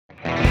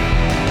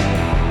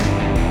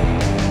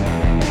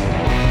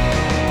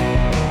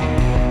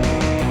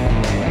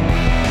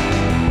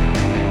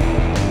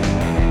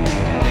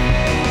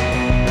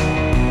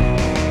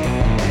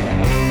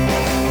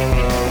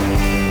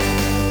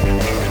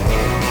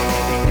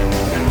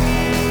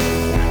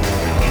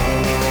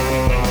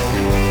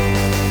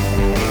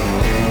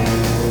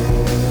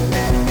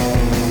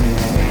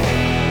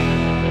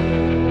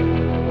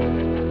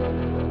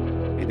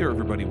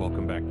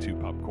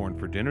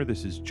Dinner.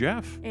 This is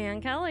Jeff.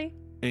 And Kelly.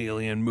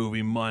 Alien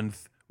Movie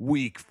Month,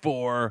 Week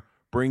 4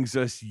 brings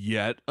us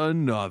yet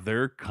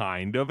another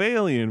kind of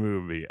alien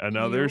movie.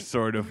 Another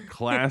sort of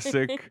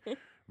classic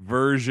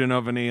version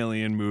of an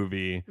alien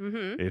movie.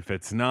 Mm-hmm. If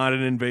it's not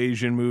an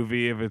invasion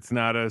movie, if it's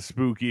not a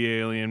spooky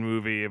alien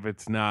movie, if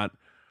it's not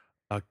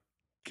a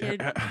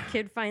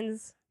Kid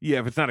finds... Yeah,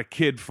 if it's not a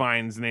kid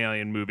finds an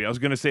alien movie. I was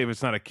going to say if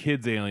it's not a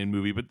kid's alien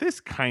movie, but this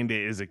kind of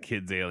is a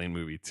kid's alien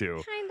movie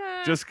too.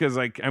 Kinda. Just because,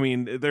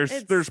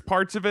 there's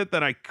parts of it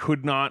that I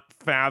could not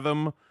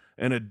fathom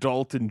an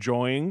adult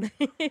enjoying,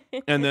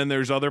 and then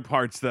there's other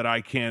parts that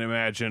I can't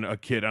imagine a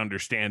kid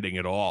understanding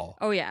at all.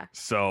 Oh, yeah.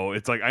 So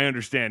it's like, I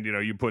understand,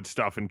 you put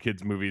stuff in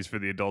kids' movies for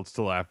the adults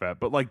to laugh at,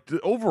 but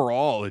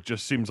overall, it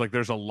just seems like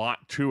there's a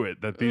lot to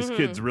it that these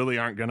kids really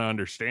aren't going to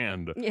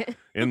understand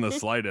in the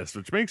slightest,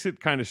 which makes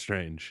it kind of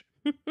strange.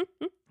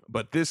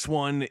 But this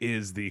one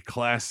is the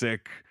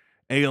classic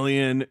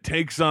alien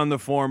takes on the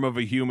form of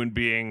a human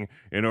being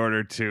in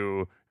order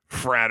to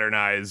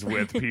fraternize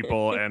with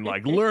people and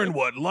learn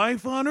what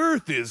life on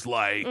Earth is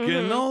like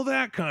and all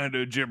that kind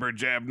of jibber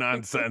jab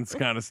nonsense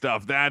kind of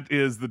stuff. That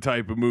is the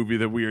type of movie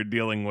that we are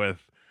dealing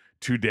with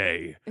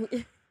today.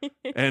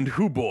 And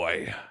hoo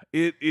boy,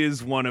 it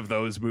is one of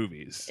those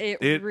movies.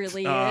 It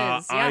really is.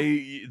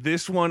 Yeah.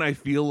 This one, I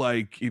feel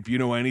like if you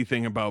know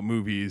anything about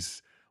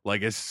movies,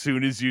 as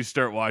soon as you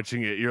start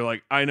watching it, you're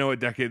like, I know what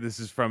decade this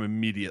is from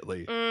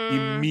immediately.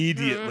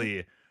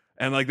 Immediately.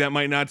 And that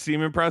might not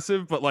seem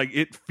impressive, but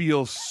it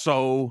feels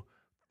so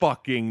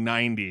fucking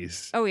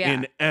 90s. Oh, yeah.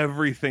 In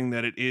everything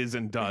that it is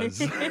and does.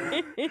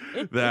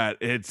 That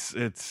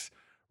it's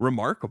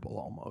remarkable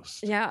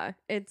almost. Yeah,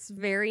 it's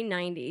very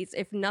 90s.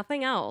 If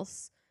nothing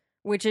else,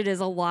 which it is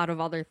a lot of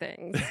other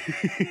things.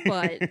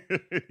 But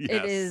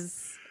it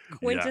is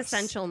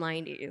quintessential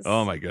 90s.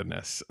 Oh my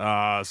goodness.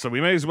 So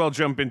we may as well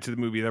jump into the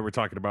movie that we're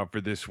talking about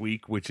for this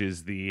week, which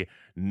is the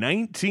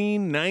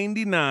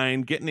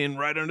 1999, getting in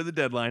right under the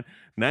deadline,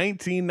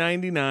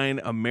 1999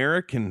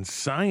 American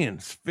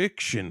science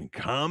fiction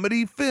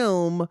comedy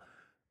film,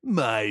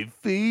 My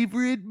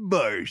Favorite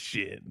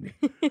Martian.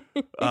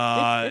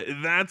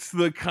 That's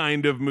the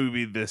kind of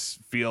movie this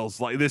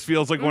feels like. This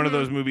feels like one of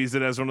those movies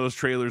that has one of those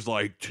trailers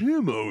like,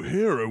 Tim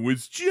O'Hara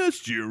was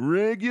just your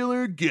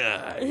regular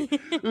guy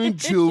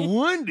until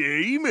one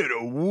day he met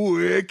a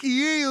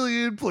wacky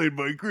alien played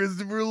by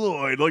Christopher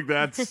Lloyd.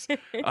 That's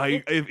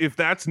if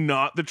that's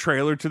not the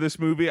trailer to this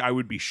movie, I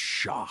would be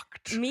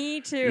shocked.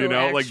 Me too,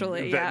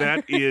 actually.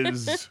 That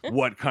is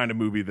what kind of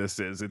movie this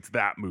is. It's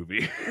that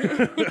movie.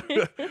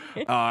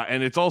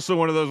 And it's also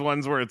one of those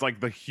ones where it's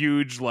the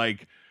huge,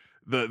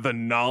 the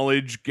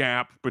knowledge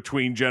gap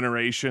between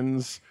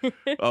generations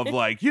of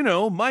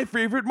My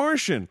Favorite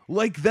Martian,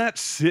 that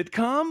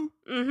sitcom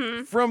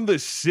from the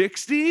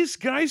 60s.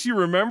 Guys, you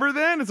remember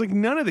that? It's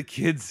none of the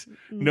kids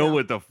know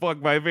what the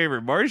fuck My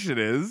Favorite Martian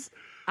is.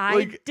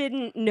 I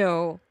didn't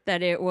know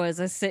that it was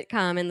a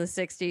sitcom in the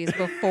 60s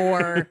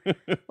before,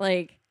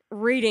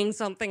 reading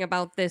something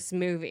about this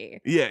movie.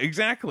 Yeah,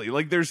 exactly.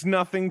 There's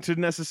nothing to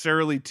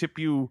necessarily tip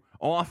you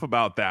off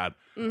about that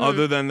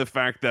other than the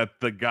fact that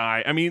the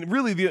guy,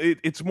 really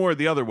it's more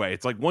the other way.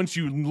 It's once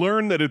you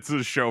learn that it's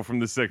a show from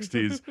the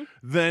 60s,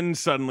 then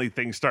suddenly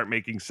things start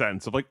making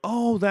sense of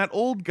oh, that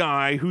old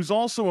guy who's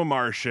also a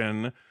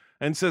Martian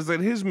and says that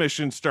his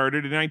mission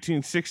started in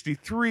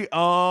 1963.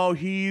 Oh,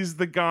 he's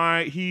the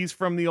guy. He's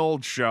from the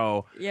old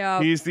show.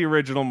 Yeah. He's the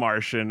original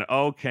Martian.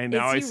 Okay,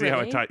 now I see how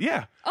it really? ties.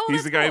 Yeah. Oh,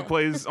 he's the guy cool. who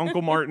plays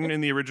Uncle Martin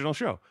in the original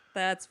show.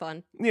 That's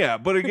fun. Yeah,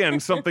 but again,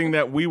 something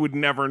that we would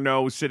never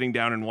know sitting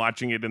down and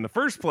watching it in the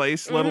first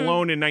place, let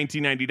alone in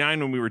 1999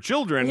 when we were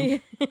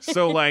children.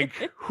 So,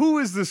 who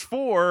is this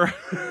for?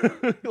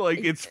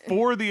 It's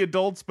for the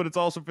adults, but it's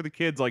also for the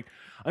kids. I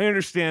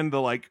understand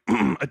the,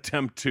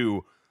 attempt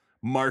to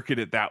market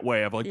it that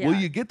way of well,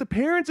 you get the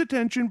parents'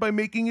 attention by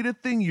making it a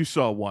thing you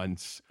saw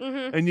once,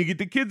 and you get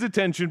the kids'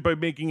 attention by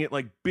making it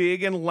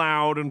big and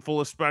loud and full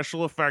of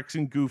special effects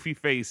and goofy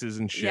faces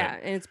and shit. Yeah,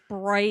 and it's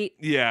bright.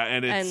 Yeah,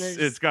 and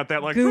it's got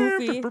that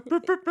goofy.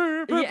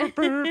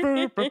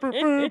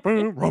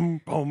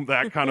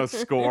 that kind of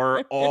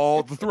score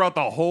all throughout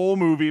the whole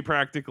movie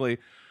practically. It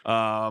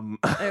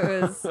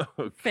was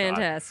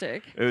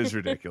fantastic. It was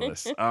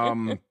ridiculous.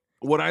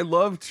 What I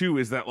love too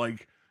is that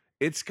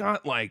it's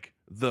got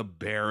the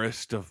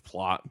barest of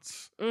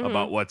plots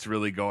about what's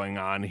really going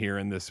on here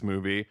in this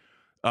movie.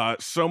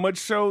 So much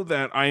so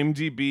that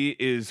IMDb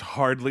is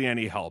hardly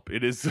any help.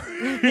 It is the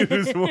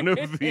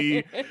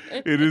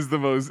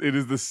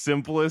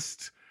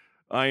simplest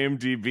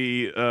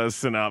IMDb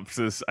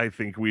synopsis I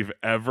think we've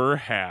ever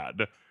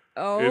had.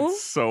 Oh,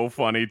 it's so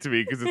funny to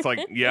me because it's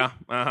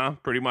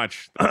pretty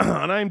much.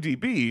 On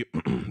IMDb,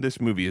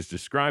 this movie is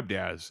described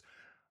as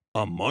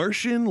a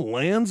Martian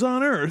lands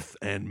on Earth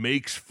and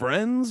makes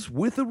friends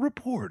with a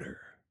reporter.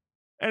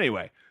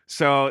 Anyway,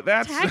 so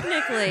that's...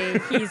 Technically,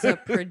 he's a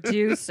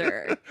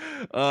producer.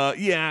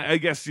 Yeah, I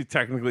guess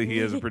technically he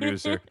is a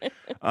producer.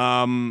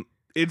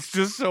 It's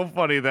just so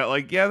funny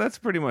that, that's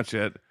pretty much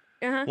it.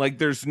 Like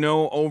there's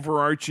no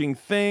overarching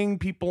thing.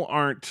 People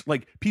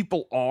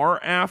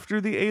are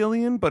after the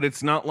alien, but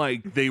it's not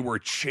like they were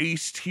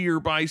chased here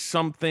by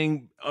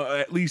something,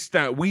 at least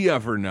that we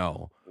ever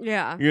know.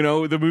 Yeah. You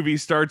know, the movie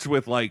starts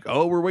with like,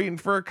 oh, we're waiting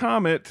for a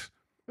comet.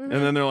 And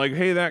then they're like,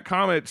 hey, that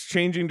comet's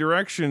changing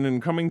direction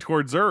and coming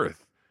towards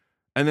Earth.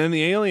 And then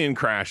the alien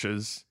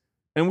crashes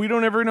and we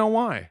don't ever know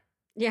why.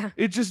 Yeah.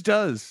 It just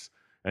does.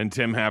 And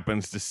Tim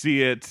happens to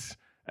see it.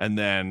 And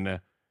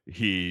then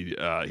he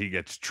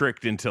gets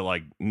tricked into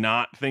like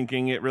not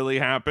thinking it really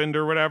happened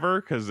or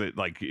whatever. Cause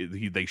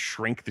they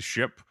shrink the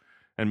ship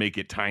and make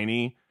it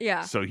tiny.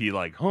 Yeah. So he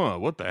like,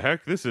 what the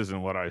heck? This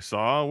isn't what I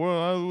saw.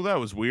 Well, that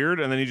was weird.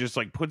 And then he just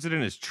like puts it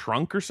in his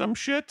trunk or some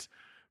shit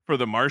for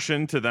the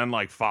Martian to then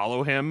like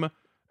follow him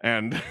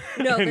and,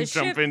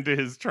 jump into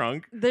his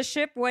trunk. The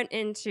ship went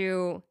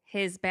into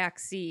his back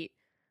seat.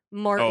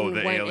 Martin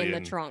went alien.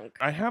 In the trunk.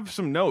 I have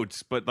some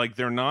notes, but like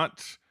they're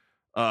not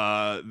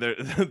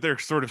they're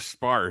sort of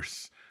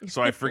sparse.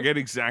 So I forget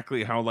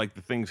exactly how like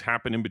the things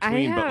happen in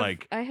between.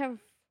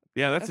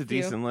 Yeah, that's a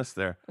decent list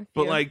there.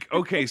 But like,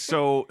 okay,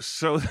 so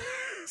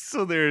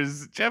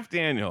there's Jeff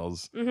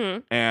Daniels,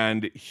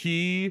 and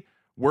he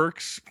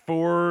works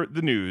for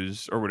the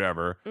news or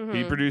whatever.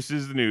 He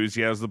produces the news.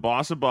 He has the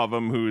boss above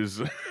him,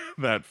 who's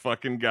that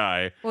fucking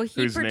guy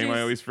whose name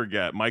I always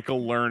forget.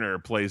 Michael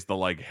Lerner plays the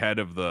like head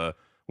of the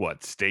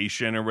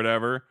station or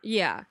whatever.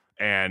 Yeah,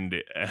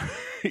 and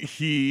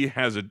he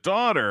has a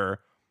daughter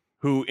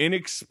who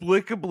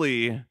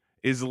inexplicably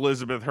is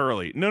Elizabeth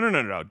Hurley. No.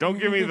 Don't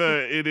give me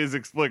it is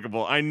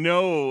explicable. I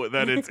know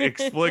that it's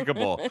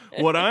explicable.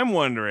 What I'm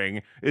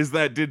wondering is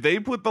that did they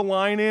put the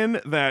line in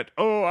that,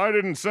 oh, I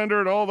didn't send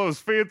her to all those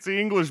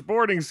fancy English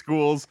boarding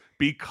schools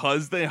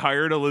because they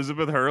hired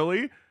Elizabeth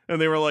Hurley?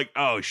 And they were like,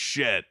 oh,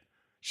 shit.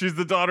 She's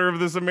the daughter of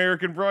this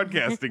American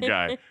broadcasting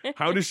guy.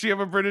 How does she have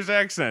a British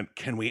accent?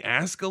 Can we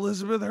ask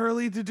Elizabeth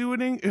Hurley to do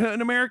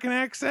an American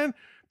accent?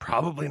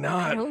 Probably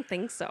not. I don't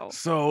think so.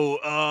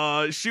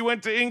 So she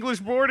went to English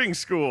boarding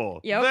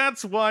school. Yep.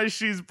 That's why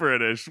she's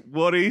British.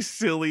 What a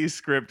silly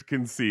script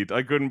conceit.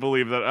 I couldn't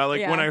believe that.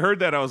 When I heard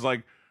that, I was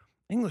like,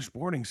 English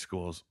boarding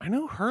schools? I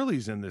know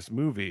Hurley's in this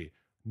movie.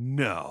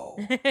 No.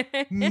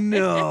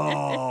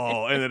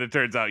 No. And then it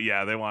turns out,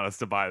 yeah, they want us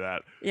to buy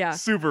that. Yeah.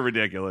 Super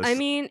ridiculous. I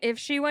mean, if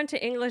she went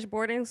to English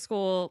boarding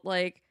school,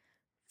 like,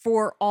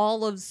 for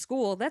all of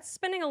school, that's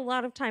spending a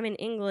lot of time in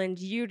England.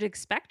 You'd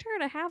expect her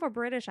to have a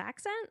British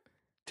accent?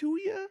 Do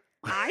you?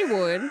 I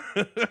would.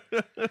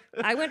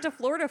 I went to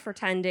Florida for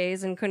 10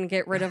 days and couldn't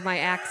get rid of my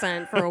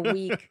accent for a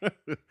week.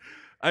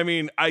 I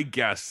mean, I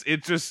guess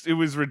it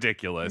was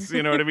ridiculous.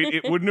 You know what I mean?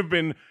 It wouldn't have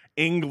been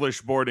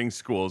English boarding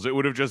schools. It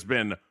would have just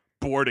been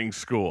boarding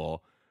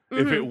school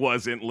if it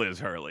wasn't Liz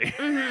Hurley.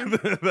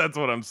 That's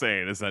what I'm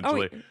saying,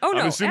 essentially. Oh,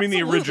 no, I'm assuming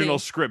absolutely. the original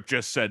script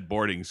just said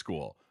boarding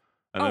school.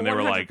 And then they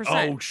were 100%. like,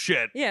 oh,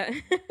 shit. Yeah.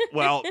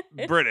 Well,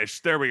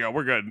 British. There we go.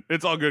 We're good.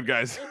 It's all good,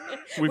 guys.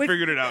 We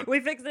figured it out. We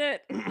fixed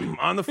it.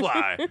 On the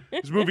fly.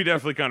 This movie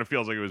definitely kind of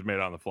feels like it was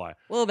made on the fly. A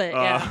little bit,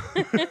 yeah.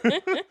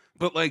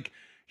 But, like,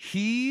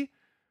 he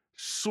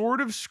sort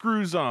of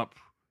screws up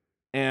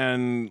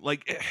and,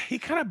 like, he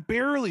kind of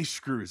barely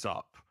screws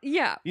up.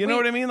 Yeah. You know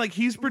what I mean? Like,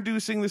 he's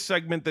producing the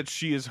segment that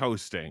she is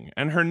hosting,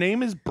 and her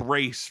name is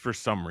Brace for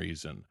some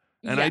reason.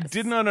 And I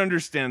did not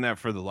understand that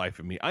for the life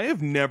of me. I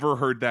have never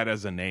heard that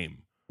as a name.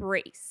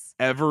 Brace.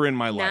 Ever in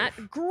my life.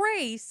 Not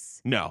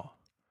Grace. No.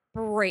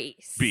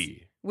 Brace.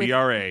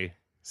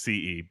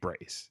 B-R-A-C-E,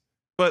 Brace.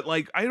 But,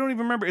 like, I don't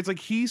even remember. It's like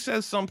he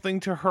says something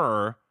to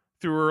her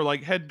through her,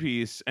 like,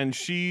 headpiece, and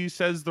she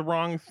says the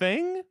wrong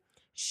thing?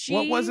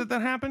 What was it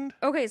that happened?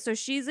 Okay, so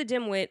she's a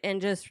dimwit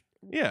and just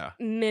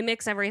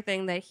mimics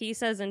everything that he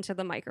says into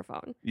the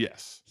microphone.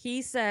 Yes.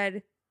 He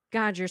said,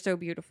 God, you're so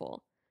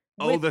beautiful.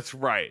 That's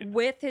right.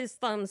 With his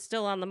thumb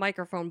still on the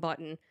microphone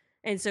button.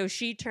 And so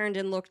she turned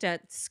and looked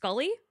at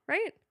Scully,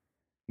 right?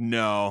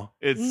 No.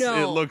 It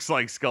looks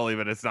like Scully,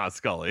 but it's not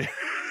Scully.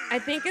 I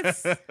think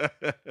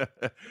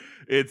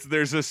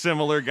there's a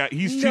similar guy.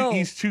 He's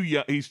too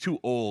young. He's too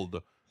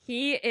old.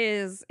 He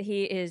is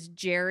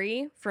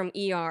Jerry from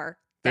ER.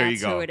 There you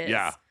go. Who it is.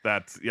 Yeah,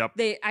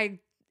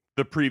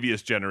 the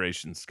previous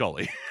generation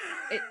Scully.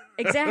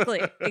 Exactly.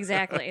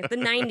 The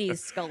 90s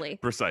Scully.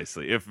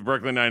 Precisely. If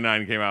Brooklyn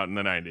Nine-Nine came out in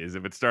the 90s,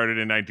 if it started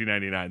in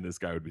 1999, this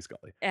guy would be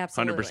Scully.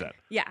 Absolutely. 100%.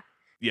 Yeah.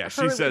 Yeah,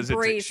 she says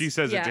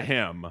it to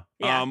him,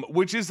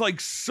 which is like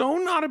so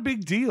not a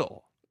big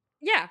deal.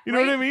 Yeah. You know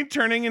what I mean?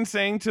 Turning and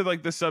saying to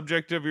like the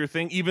subject of your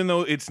thing, even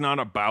though it's not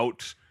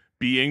about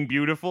being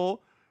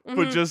beautiful,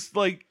 but just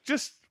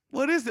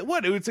what is it?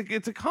 What?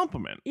 It's a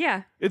compliment.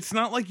 Yeah. It's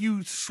not like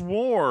you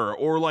swore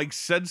or like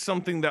said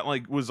something that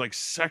like was like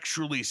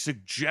sexually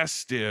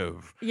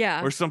suggestive.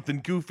 Yeah. Or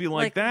something goofy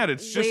like that.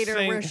 It's just later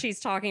saying, where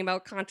she's talking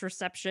about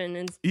contraception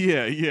and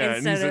yeah.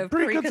 And he's like,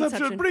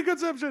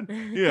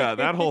 preconception. Yeah,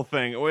 that whole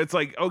thing. It's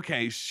like,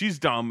 okay, she's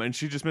dumb and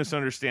she just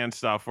misunderstands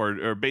stuff,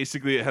 or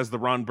basically it has the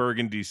Ron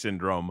Burgundy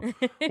syndrome,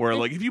 where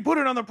like if you put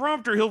it on the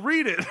prompter, he'll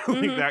read it.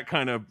 Like that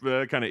kind of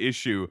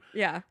issue.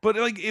 Yeah. But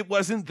like it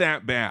wasn't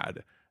that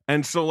bad.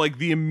 And so, like,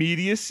 the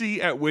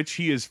immediacy at which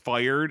he is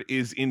fired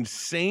is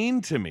insane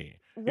to me.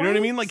 You know what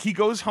I mean? Like, he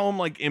goes home,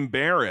 like,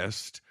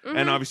 embarrassed.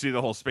 And obviously the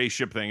whole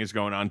spaceship thing is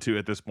going on, too,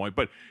 at this point.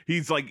 But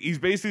he's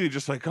basically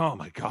just like, oh,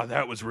 my God,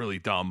 that was really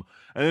dumb.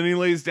 And then he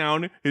lays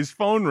down, his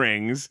phone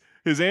rings,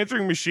 his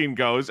answering machine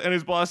goes, and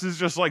his boss is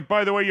just like,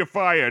 by the way, you're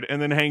fired,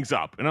 and then hangs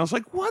up. And I was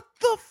like, what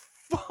the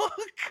fuck?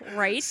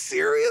 Right?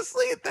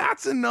 Seriously?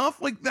 That's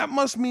enough? Like, that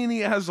must mean he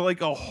has, like,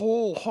 a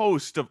whole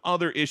host of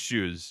other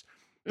issues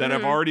that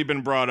have already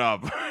been brought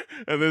up.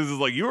 And this is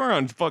like, you are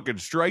on fucking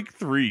strike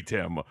 3,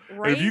 Tim. Right?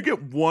 And if you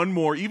get one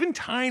more, even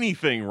tiny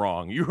thing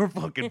wrong, you are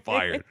fucking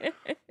fired.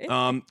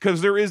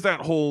 Because there is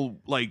that whole,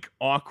 like,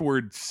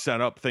 awkward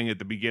setup thing at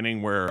the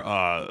beginning where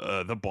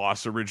the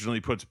boss originally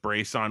puts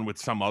Brace on with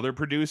some other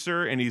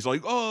producer. And he's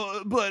like,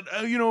 oh, but,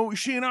 you know,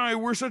 she and I,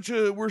 we're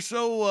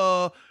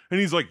so, and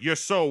he's like, you're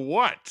so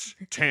what,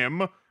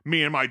 Tim?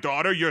 Me and my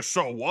daughter, you're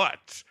so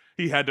what?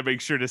 He had to make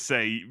sure to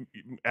say,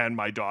 and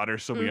my daughter,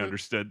 so we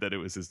understood that it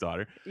was his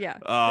daughter. Yeah.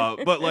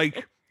 But,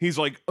 like, he's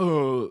like,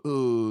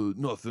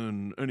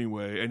 nothing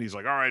anyway. And he's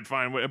like, all right,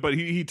 fine. But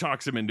he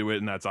talks him into it,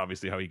 and that's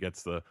obviously how he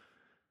gets the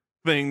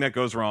thing that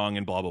goes wrong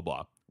and blah, blah,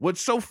 blah.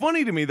 What's so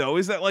funny to me, though,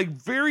 is that, like,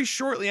 very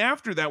shortly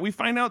after that, we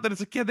find out that it's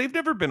like, yeah, they've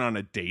never been on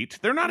a date.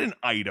 They're not an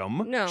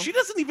item. No. She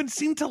doesn't even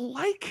seem to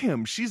like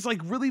him. She's,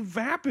 like, really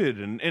vapid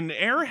and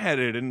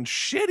airheaded and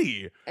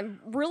shitty. And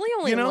really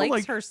only likes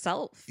like,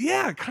 herself.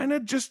 Yeah, kind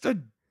of just a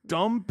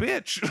dumb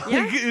bitch.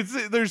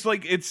 Yeah.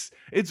 Like,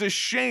 it's a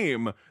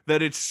shame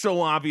that it's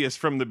so obvious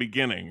from the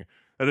beginning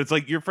that it's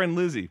like your friend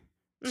Lizzie.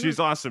 She's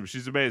awesome.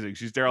 She's amazing.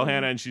 She's Daryl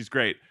Hannah, and she's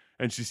great.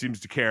 And she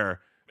seems to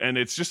care. And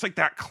it's just like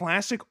that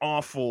classic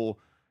awful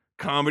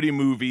comedy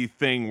movie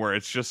thing where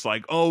it's just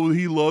like, oh,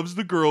 he loves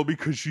the girl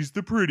because she's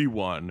the pretty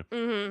one.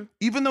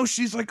 Even though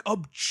she's like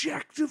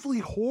objectively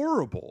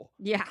horrible.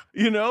 Yeah.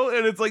 You know?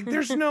 And it's like,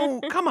 there's no,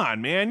 come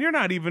on, man, you're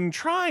not even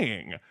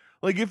trying.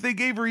 Like, if they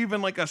gave her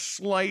even like a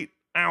slight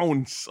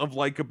ounce of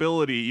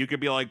likability, you could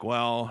be like,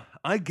 well,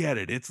 I get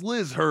it. It's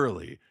Liz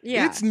Hurley.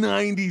 Yeah. It's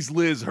 90s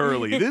Liz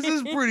Hurley. This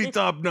is pretty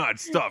top-notch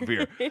stuff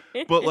here.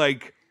 But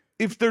like,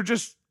 if they're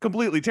just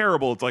completely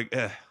terrible, it's like,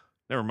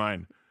 never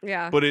mind.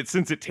 Yeah. But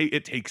since it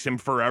takes him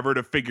forever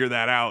to figure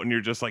that out, and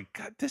you're just like,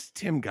 God, this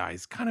Tim guy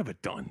is kind of a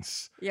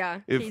dunce.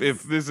 Yeah.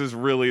 If this is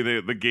really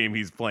the game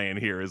he's playing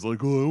here is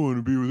like, oh, I want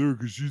to be with her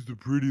because she's the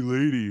pretty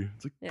lady.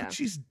 It's like, but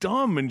she's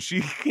dumb and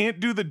she can't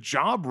do the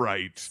job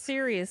right.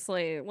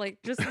 Seriously. Like,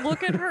 just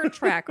look at her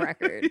track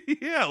record.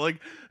 Yeah,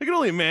 like, I can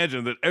only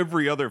imagine that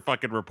every other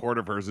fucking report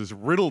of hers is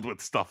riddled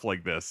with stuff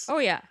like this. Oh,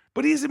 yeah.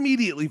 But he's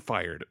immediately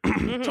fired.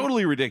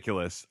 Totally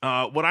ridiculous.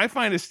 What I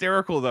find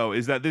hysterical, though,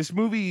 is that this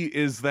movie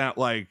is that,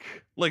 like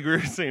we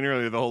were saying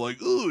earlier, the whole, like,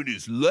 oh,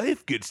 his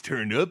life gets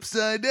turned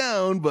upside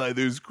down by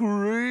this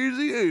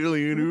crazy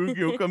alien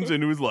who comes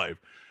into his life.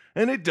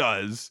 And it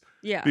does.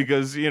 Yeah.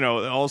 Because,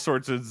 all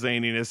sorts of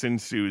zaniness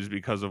ensues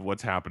because of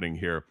what's happening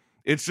here.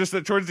 It's just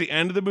that towards the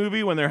end of the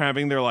movie, when they're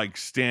having their, like,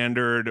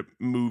 standard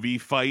movie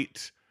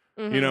fight,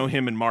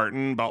 him and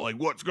Martin about like,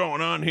 what's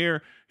going on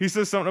here? He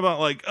says something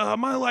about like,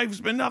 my life's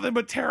been nothing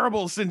but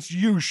terrible since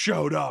you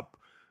showed up.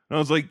 And I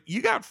was like,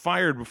 you got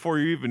fired before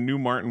you even knew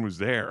Martin was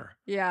there.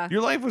 Yeah.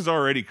 Your life was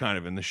already kind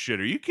of in the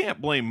shitter. You can't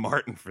blame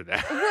Martin for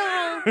that.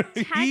 Well,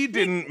 he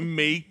didn't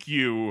make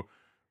you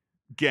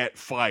get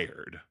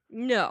fired.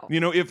 No.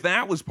 If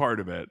that was part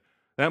of it,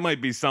 that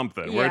might be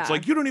something where it's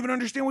like, you don't even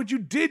understand what you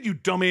did, you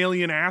dumb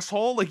alien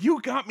asshole. Like,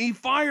 you got me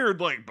fired.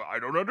 Like, I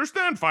don't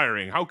understand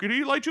firing. How could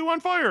he light you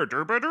on fire?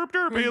 Derp, derp,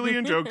 derp,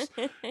 alien jokes.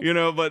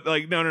 But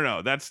like,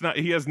 no. That's not,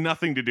 he has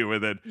nothing to do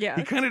with it. Yeah.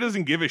 He kind of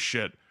doesn't give a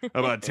shit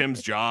about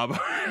Tim's job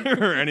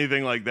or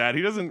anything like that.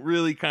 He doesn't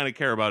really kind of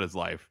care about his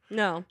life.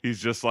 No. He's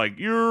just like,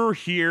 you're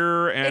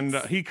here. And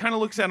he kind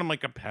of looks at him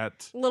like a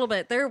pet. A little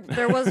bit. There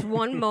was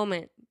one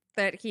moment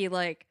that he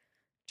like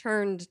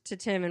turned to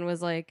Tim and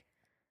was like,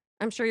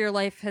 I'm sure your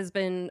life has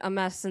been a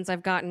mess since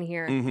I've gotten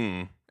here.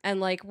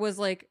 And like was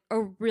like a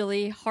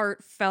really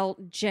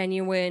heartfelt,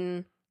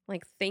 genuine,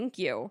 like, thank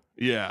you.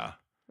 Yeah.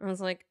 I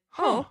was like,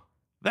 oh.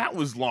 That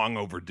was long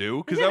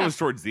overdue because that was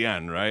towards the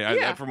end,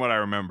 right? From what I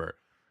remember.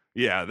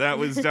 Yeah, that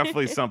was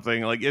definitely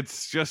something. Like,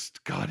 it's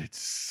just, God, it's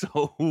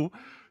so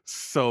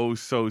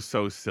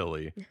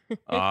silly.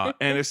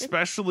 And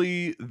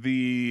especially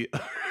the...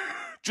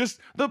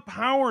 just the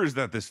powers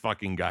that this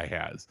fucking guy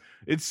has.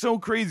 It's so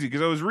crazy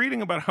because I was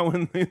reading about how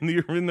in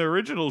the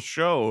original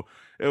show,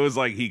 it was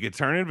like he could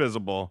turn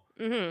invisible,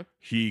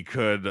 he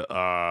could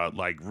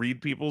like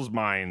read people's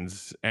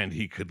minds, and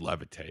he could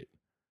levitate.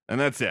 And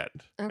that's it.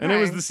 Okay. And it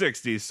was the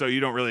 60s, so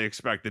you don't really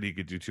expect that he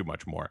could do too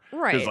much more.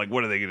 Right. Because, like,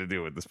 what are they going to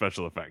do with the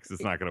special effects?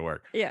 It's not going to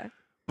work. Yeah.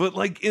 But,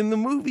 like, in the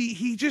movie,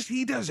 he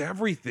does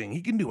everything.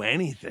 He can do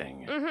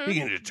anything. He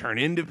can just turn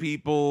into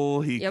people.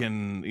 He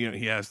can,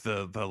 he has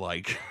the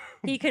like...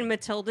 He can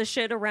Matilda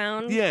shit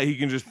around. Yeah, he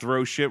can just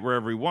throw shit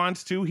wherever he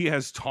wants to. He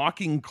has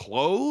talking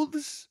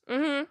clothes.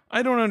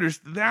 I don't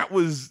understand. That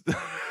was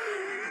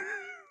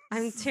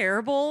I'm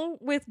terrible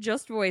with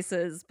just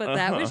voices, but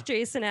that was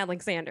Jason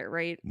Alexander,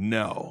 right?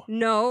 No.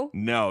 No?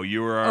 No,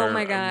 you were Oh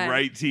my God.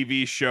 right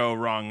TV show,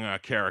 wrong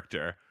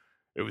character.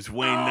 It was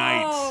Wayne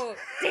Knight. Oh,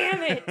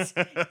 damn it.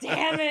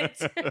 Damn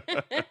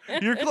it.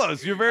 You're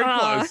close. You're very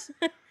close.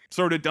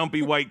 Sort of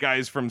dumpy white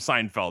guys from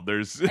Seinfeld.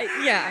 There's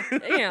yeah,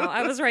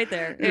 I was right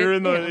there.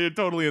 You're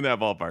totally in that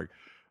ballpark.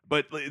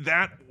 But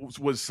that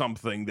was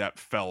something that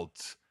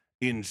felt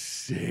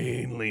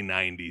insanely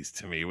 90s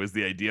to me, was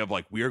the idea of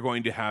like, we are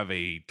going to have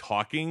a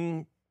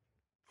talking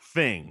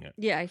thing.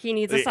 Yeah, he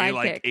needs a sidekick.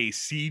 Like a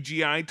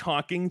CGI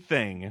talking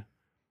thing,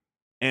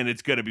 and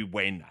it's going to be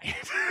Wayne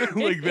Knight.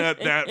 Like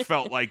that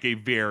felt like a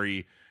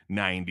very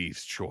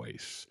 90s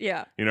choice.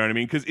 Yeah. You know what I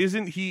mean? Because he's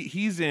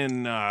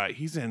in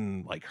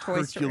like Toy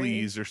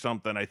Hercules Story. or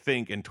something, I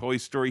think, and Toy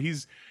Story.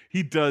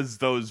 He does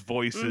those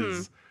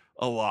voices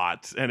a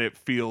lot, and it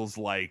feels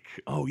like,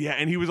 oh yeah.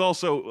 And he was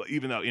also,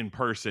 even though in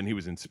person, he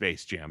was in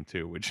Space Jam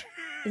too, which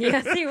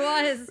yes, he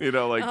was. You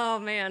know, like, oh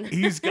man.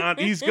 he's got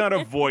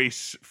a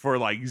voice for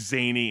like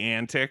zany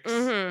antics.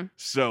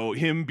 So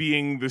him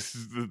being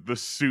the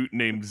suit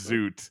named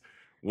Zoot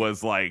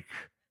was like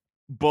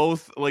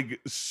both like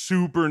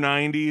super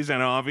 90s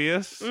and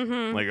obvious.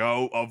 Like,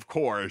 oh, of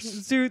course.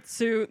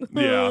 Zoot.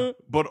 Yeah.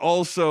 But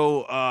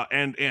also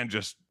and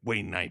just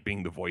Wayne Knight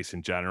being the voice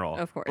in general.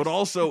 Of course. But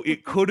also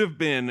it could have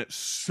been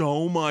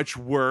so much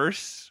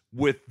worse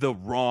with the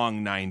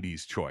wrong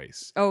 90s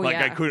choice. Oh, like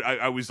yeah.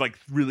 I was like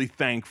really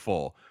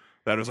thankful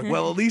that I was like,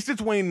 well, at least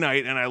it's Wayne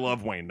Knight and I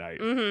love Wayne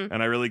Knight.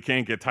 And I really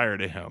can't get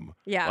tired of him.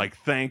 Yeah. Like,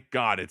 thank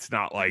God it's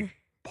not like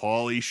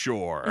Pauly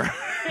Shore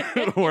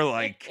or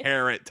like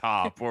Carrot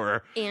Top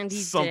or Andy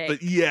something. Dick.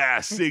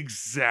 Yes,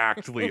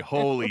 exactly.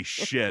 Holy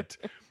shit.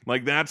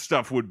 Like, that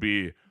stuff would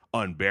be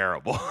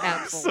unbearable.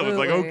 So it's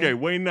like, okay,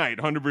 Wayne Knight,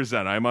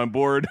 100%. I'm on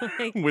board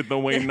with the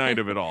Wayne Knight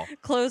of it all.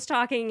 Close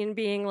talking and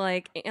being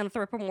like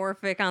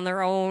anthropomorphic on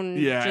their own.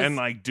 Yeah, and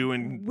like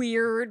doing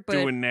weird, but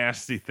doing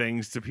nasty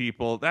things to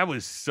people. That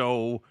was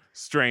so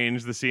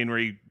strange. The scene where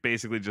he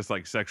basically just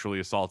like sexually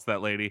assaults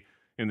that lady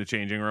in the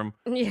changing room.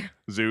 Yeah.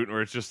 Zoot,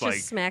 where it's just like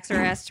smacks her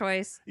ass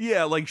twice.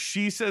 Yeah, like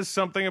she says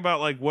something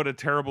about like what a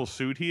terrible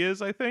suit he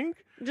is, I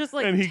think. Just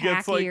like and he tacky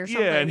gets like or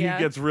something. and he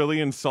gets really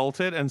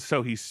insulted, and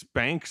so he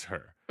spanks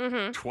her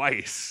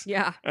twice.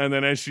 Yeah. And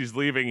then as she's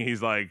leaving,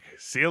 he's like,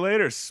 "See you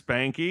later,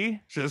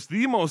 Spanky." Just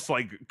the most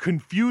like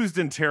confused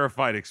and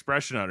terrified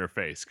expression on her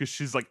face, because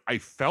she's like, I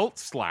felt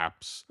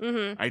slaps.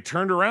 I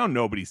turned around,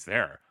 nobody's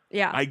there.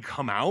 Yeah. I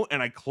come out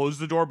and I close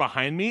the door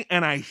behind me,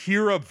 and I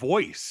hear a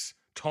voice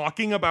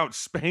talking about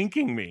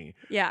spanking me.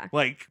 Yeah.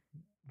 Like,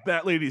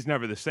 that lady's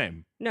never the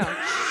same. No,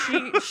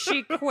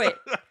 she quit.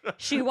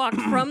 She walked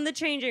from the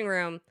changing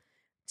room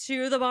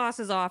to the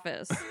boss's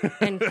office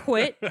and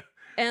quit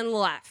and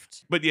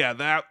left. But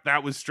yeah,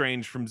 that was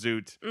strange from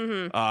Zoot.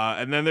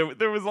 And then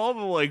there was all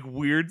the like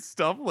weird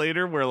stuff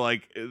later where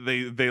like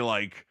they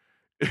like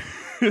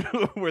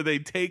where they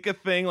take a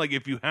thing, like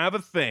if you have a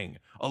thing,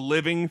 a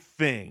living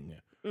thing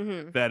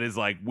that is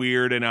like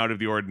weird and out of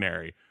the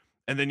ordinary,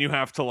 and then you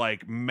have to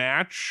like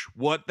match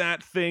what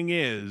that thing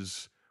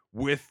is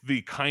with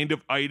the kind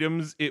of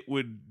items it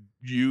would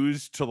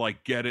use to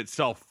like get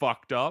itself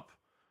fucked up.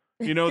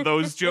 You know,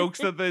 those jokes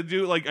that they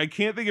do. Like, I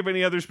can't think of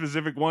any other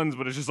specific ones,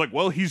 but it's just like,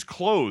 well, he's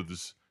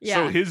clothes. Yeah.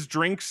 So his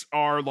drinks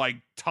are like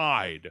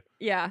Tide.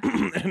 Yeah.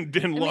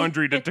 and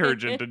laundry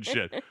detergent and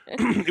shit.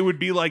 It would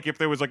be like if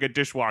there was like a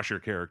dishwasher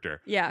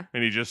character. Yeah.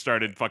 And he just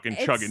started fucking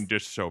chugging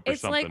dish soap or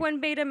something. It's like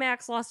when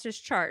Betamax lost his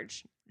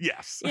charge.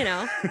 Yes. You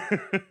know,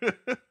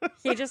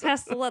 he just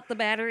has to let the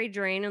battery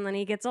drain and then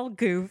he gets all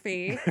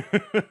goofy.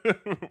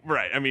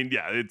 Right. I mean,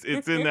 yeah,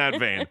 it's in that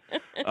vein.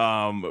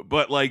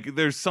 But like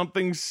there's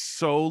something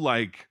so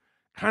like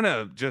kind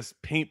of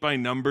just paint by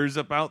numbers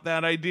about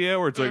that idea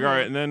where it's like, all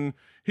right, and then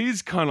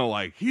he's kind of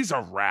like, he's a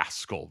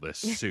rascal, this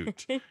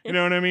suit. You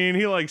know what I mean?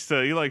 He likes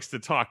to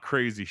talk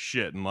crazy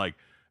shit and like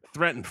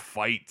threaten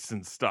fights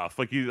and stuff.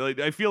 Like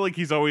I feel like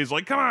he's always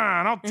like, come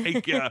on, I'll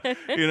take you.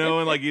 You know,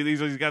 and like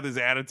he's got this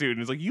attitude, and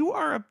he's like,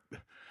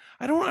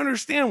 I don't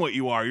understand what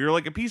you are. You're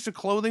like a piece of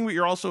clothing, but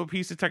you're also a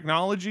piece of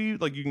technology.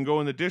 Like you can go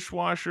in the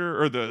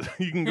dishwasher or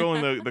you can go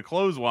in the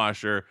clothes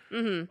washer,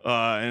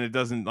 and it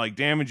doesn't like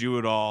damage you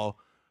at all.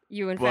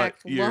 You in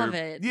fact love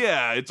it.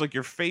 Yeah, it's like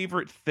your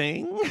favorite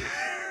thing.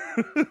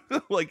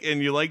 Like,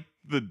 and you like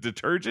the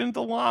detergent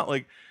a lot.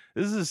 Like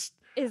this is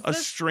a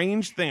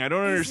strange thing. I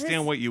don't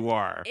understand what you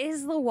are.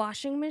 Is the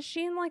washing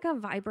machine like a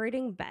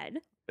vibrating bed?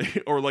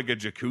 Or like a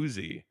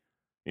jacuzzi?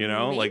 You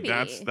know, Maybe.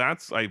 like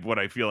that's what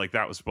I feel like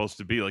that was supposed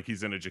to be. Like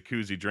he's in a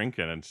jacuzzi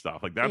drinking and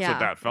stuff. Like that's what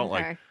that felt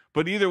like.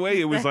 But either way,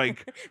 it was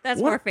like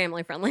that's more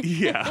family friendly.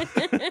 Yeah.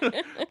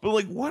 But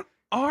like, what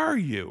are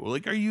you?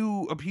 Like, are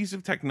you a piece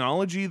of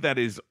technology that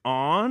is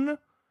on,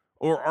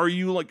 or are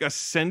you like a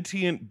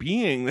sentient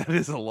being that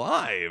is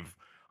alive?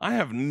 I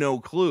have no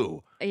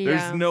clue. Yeah.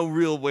 There's no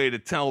real way to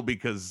tell,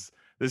 because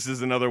this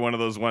is another one of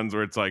those ones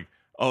where it's like,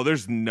 oh,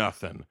 there's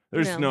nothing.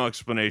 There's no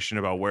explanation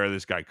about where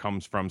this guy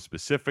comes from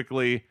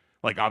specifically.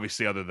 like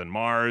obviously other than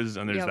Mars.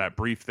 And there's Yep. that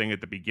brief thing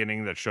at the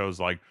beginning that shows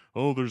like,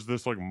 oh, there's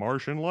this like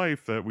Martian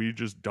life that we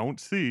just don't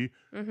see.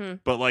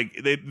 But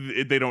like they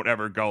don't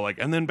ever go like,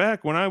 and then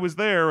back when I was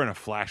there, and a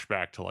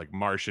flashback to like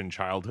Martian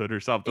childhood or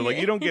something. Like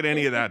you don't get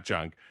any of that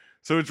junk.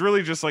 So it's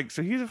really just like,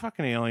 so he's a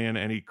fucking alien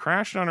and he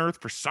crashed on Earth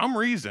for some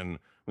reason.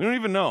 We don't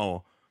even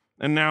know.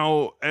 And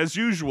now, as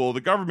usual,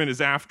 the government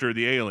is after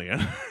the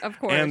alien. Of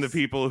course. And the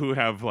people who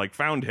have like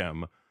found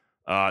him.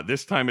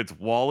 This time it's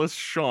Wallace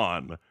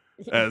Shawn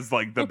as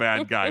like the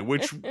bad guy,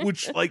 which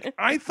like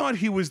I thought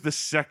he was the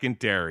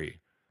secondary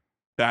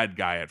bad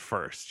guy at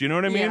first. You know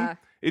what I mean? Yeah.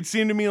 It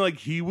seemed to me like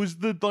he was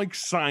the like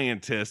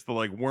scientist, the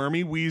like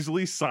wormy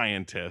Weasley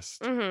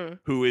scientist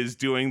who is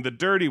doing the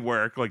dirty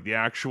work, like the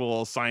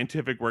actual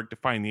scientific work to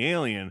find the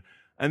alien.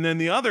 And then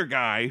the other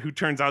guy who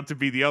turns out to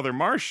be the other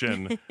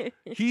Martian,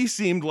 he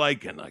seemed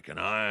like, and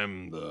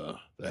I'm the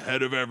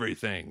head of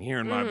everything here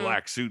in my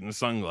black suit and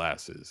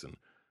sunglasses. And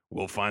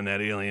we'll find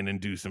that alien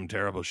and do some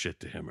terrible shit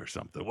to him or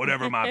something,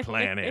 whatever my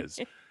plan is.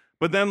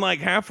 But then like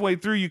halfway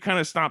through, you kind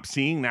of stop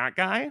seeing that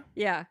guy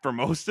for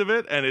most of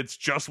it. And it's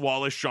just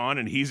Wallace Shawn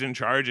and he's in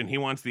charge and he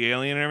wants the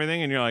alien and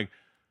everything. And you're like,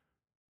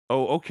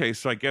 oh, okay.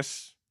 So I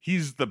guess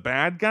he's the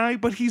bad guy,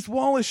 but he's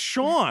Wallace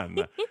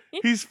Shawn.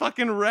 He's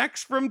fucking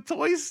Rex from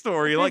Toy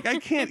Story. Like I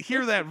can't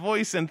hear that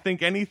voice and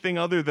think anything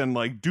other than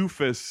like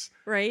doofus.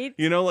 Right.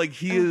 You know, like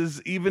he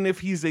is, even if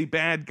he's a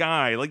bad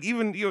guy, like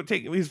even, you know,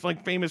 take his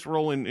like famous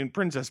role in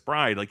Princess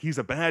Bride, like he's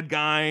a bad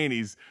guy and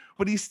he's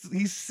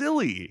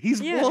silly.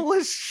 He's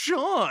Wallace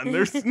Shawn.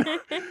 There's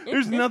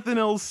nothing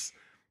else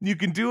you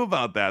can do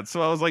about that.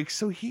 So I was like,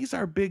 so he's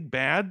our big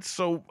bad.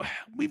 So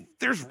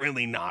there's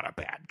really not a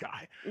bad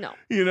guy. No.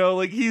 You know,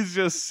 like he's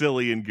just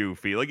silly and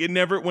goofy. Like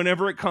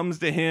whenever it comes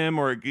to him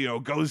or, you know,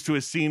 goes to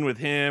a scene with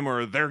him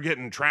or they're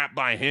getting trapped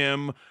by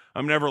him,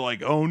 I'm never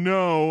like, oh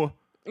no.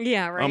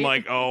 Yeah, right. I'm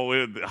like,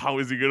 oh, how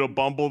is he going to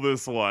bumble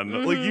this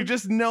one? Like, you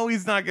just know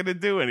he's not going to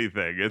do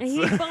anything.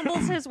 He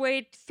bumbles his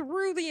way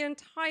through the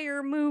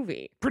entire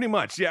movie. Pretty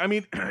much, yeah. I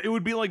mean, it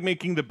would be like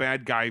making the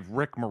bad guy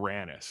Rick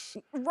Moranis.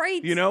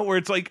 Right. You know, where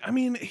it's like, I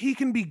mean, he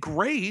can be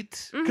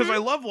great because I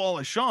love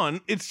Wallace Shawn.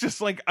 It's just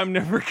like, I'm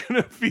never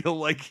going to feel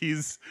like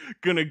he's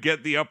going to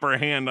get the upper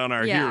hand on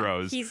our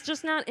heroes. He's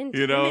just not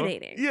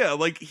intimidating. You know? Yeah,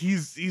 like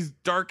he's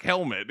Dark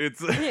Helmet.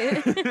 It's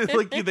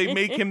like they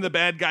make him the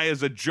bad guy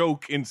as a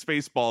joke in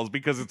Spaceballs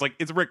because it's like,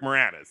 it's Rick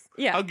Moranis.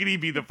 Yeah. How could he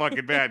be the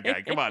fucking bad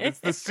guy? Come on. It's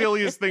the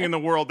silliest thing in the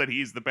world that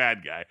he's the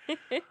bad guy.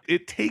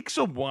 It takes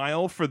a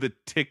while for the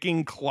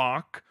ticking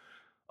clock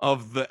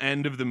of the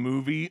end of the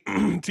movie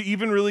to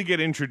even really get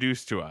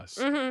introduced to us.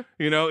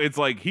 You know, it's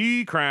like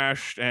he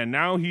crashed and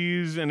now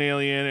he's an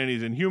alien and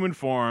he's in human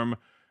form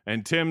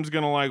and Tim's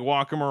gonna like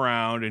walk him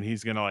around and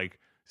he's gonna like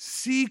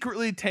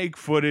secretly take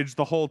footage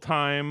the whole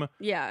time.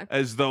 Yeah.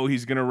 As though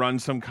he's gonna run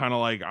some kind of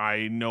like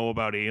I know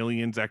about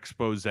aliens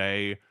expose,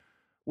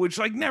 which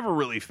like never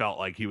really felt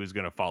like he was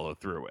gonna follow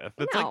through with.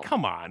 It's like,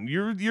 come on,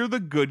 you're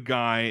the good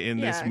guy in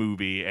this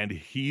movie, and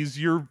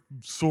he's your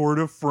sort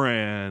of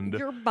friend.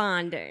 You're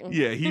bonding.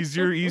 Yeah, he's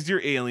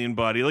your alien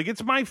buddy. Like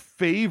it's my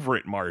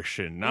favorite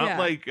Martian, not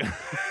like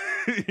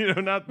you know,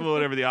 not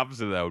whatever the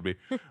opposite of that would be.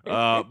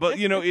 But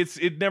you know,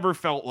 it never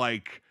felt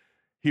like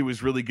he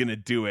was really going to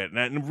do it.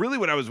 And really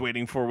what I was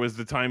waiting for was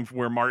the time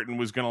where Martin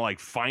was going to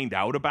like find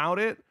out about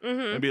it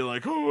and be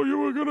like, oh, you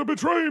were going to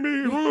betray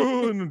me.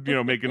 And, you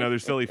know, make another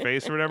silly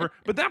face or whatever.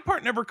 But that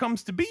part never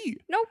comes to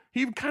be. Nope.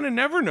 He kind of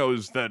never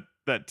knows that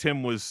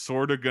Tim was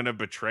sort of going to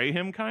betray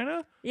him, kind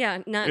of. Yeah,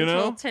 not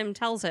until Tim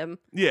tells him.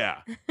 Yeah,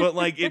 but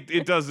like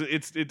it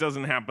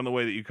doesn't happen the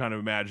way that you kind of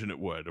imagine it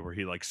would, where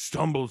he like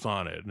stumbles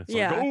on it and it's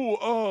like,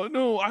 oh,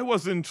 no, I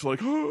wasn't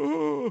like,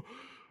 oh,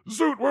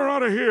 Zoot, we're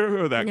out of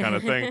here, that kind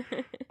of thing.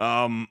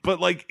 But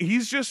like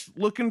he's just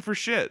looking for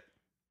shit.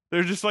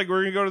 They're just like,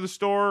 we're gonna go to the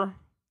store.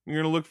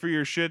 You're gonna look for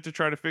your shit to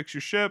try to fix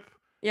your ship.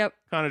 Yep.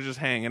 Kind of just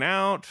hanging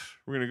out.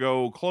 We're gonna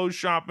go clothes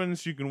shopping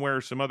so you can wear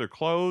some other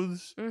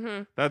clothes.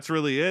 That's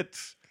really it.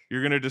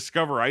 You're gonna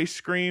discover ice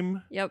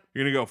cream. Yep.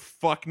 You're gonna go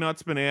fuck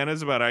nuts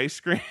bananas about ice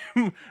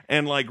cream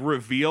and like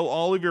reveal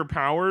all of your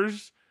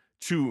powers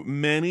to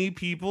many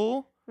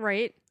people.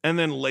 Right. And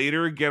then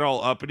later get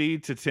all uppity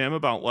to Tim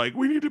about like,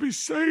 we need to be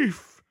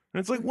safe. And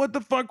it's like, what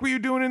the fuck were you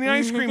doing in the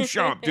ice cream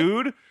shop,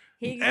 dude?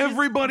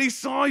 Everybody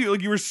saw you.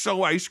 Like you were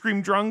so ice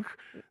cream drunk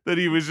that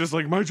he was just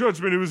like, my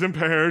judgment, it was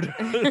impaired.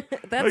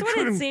 That's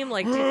what it seemed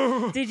like.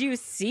 Did you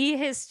see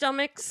his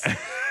stomachs?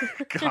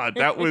 God,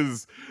 that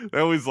was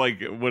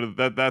like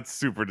that's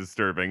super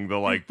disturbing. The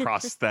like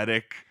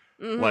prosthetic,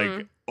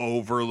 like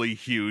overly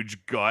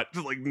huge gut.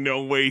 Like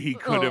no way he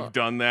could have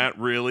done that,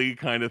 really,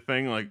 kind of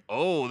thing. Like,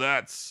 oh,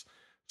 that's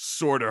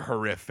sort of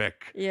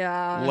horrific.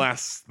 Yeah.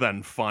 Less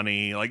than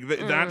funny. Like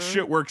that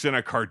shit works in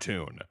a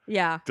cartoon.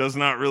 Yeah. Does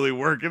not really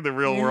work in the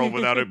real world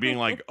without it being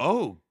like,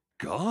 oh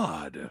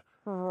God.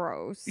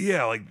 Gross.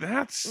 Yeah, like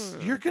that's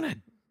you're gonna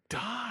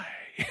die.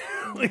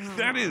 Like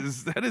that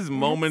is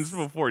moments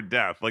before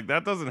death. Like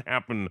that doesn't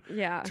happen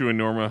to a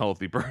normal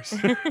healthy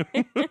person.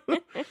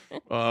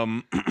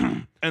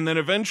 And then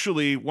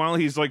eventually, while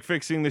he's like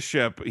fixing the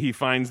ship, he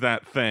finds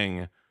that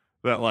thing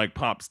that like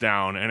pops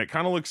down, and it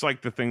kind of looks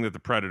like the thing that the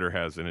Predator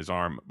has in his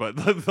arm, but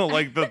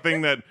the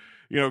thing that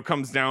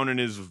comes down and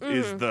is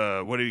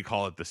the, what do you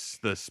call it,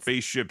 the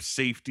spaceship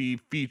safety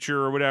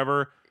feature or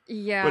whatever.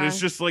 Yeah, but it's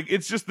just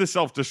the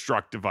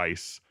self-destruct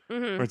device.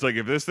 Where it's like,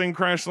 if this thing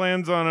crash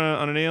lands on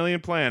an alien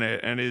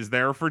planet and is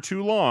there for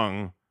too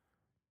long,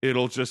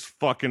 it'll just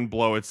fucking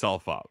blow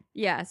itself up.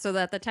 Yeah, so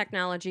that the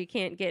technology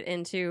can't get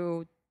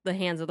into the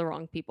hands of the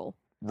wrong people,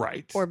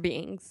 right, or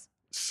beings.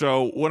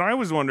 So what I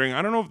was wondering,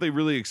 I don't know if they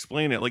really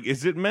explain it. Like,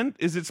 is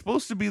it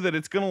supposed to be that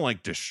it's going to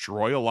like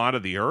destroy a lot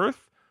of the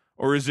Earth?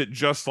 Or is it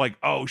just like,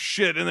 oh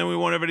shit, and then we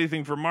won't have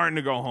anything for Martin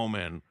to go home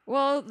in?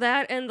 Well,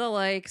 that and the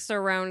like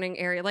surrounding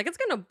area, like it's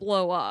going to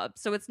blow up.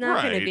 So it's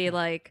not going to be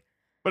like.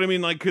 But I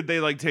mean, like, could they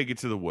like take it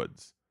to the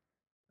woods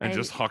and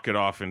just huck it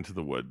off into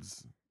the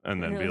woods?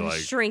 And then be like,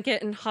 shrink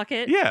it and huck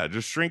it. Yeah,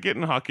 just shrink it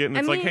and huck it. And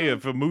it's like, hey,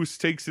 if a moose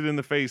takes it in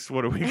the face,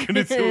 what are we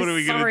gonna do? What are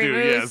we gonna do?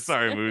 Moose. Yeah,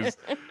 sorry, moose.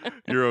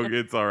 You're okay.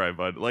 It's all right,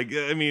 bud. Like,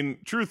 I mean,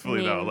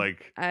 truthfully though,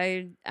 like,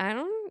 I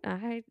don't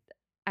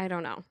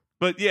know.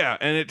 But yeah,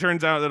 and it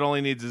turns out that all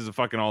he needs is a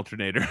fucking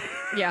alternator.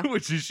 Yeah,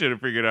 which you should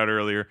have figured out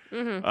earlier.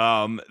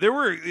 There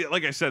were,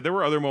 like I said, there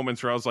were other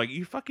moments where I was like,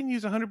 you fucking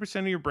use 100%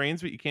 of your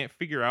brains, but you can't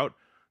figure out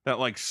that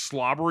like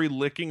slobbery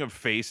licking of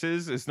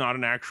faces is not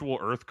an actual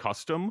Earth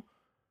custom.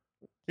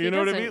 You know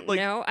what I mean? Like,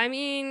 no, I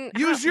mean,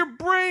 use your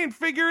brain,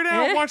 figure it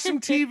out. Watch some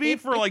TV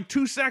for like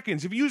 2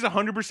 seconds. If you use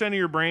 100% of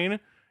your brain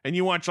and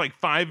you watch like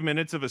 5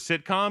 minutes of a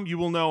sitcom, you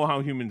will know how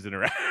humans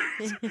interact,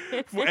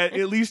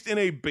 at least in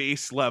a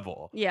base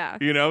level. Yeah.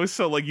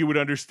 So like you would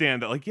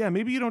understand that, like, yeah,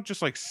 maybe you don't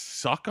just like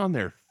suck on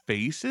their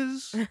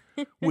faces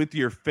with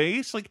your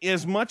face. Like,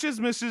 as much as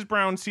Mrs.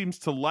 Brown seems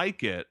to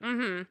like it,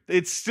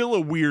 it's still a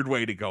weird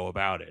way to go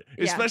about it,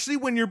 especially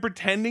when you're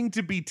pretending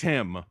to be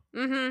Tim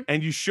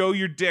and you show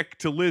your dick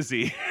to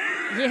Lizzie,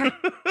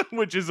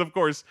 which is of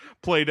course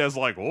played as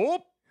like,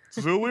 oh,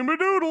 silly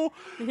madoodle,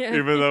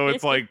 even though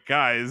it's like,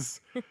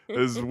 guys,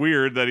 it's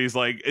weird that he's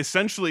like,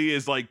 essentially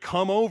is like,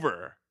 come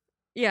over.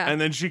 Yeah.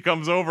 And then she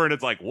comes over and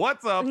it's like,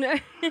 what's up?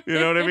 You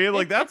know what I mean?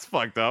 Like, that's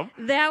fucked up.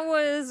 That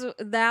was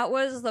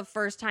the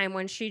first time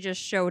when she just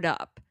showed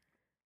up.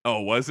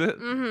 Oh, was it?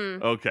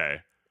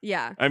 Okay.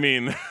 Yeah. I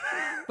mean,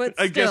 but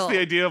I guess the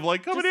idea of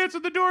like, come and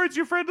answer the door, it's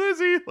your friend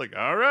Lizzie. Like,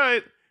 all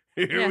right,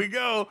 here we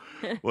go.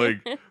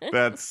 Like,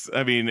 that's,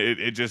 I mean,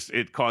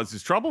 it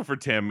causes trouble for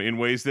Tim in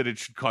ways that it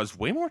should cause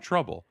way more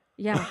trouble.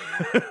 Yeah.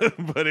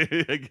 But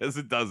I guess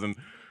it doesn't.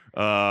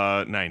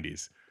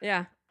 90s.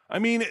 Yeah. I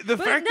mean, the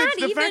fact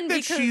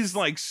that she's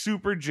like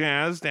super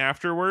jazzed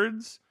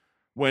afterwards,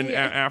 when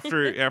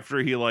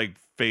after he like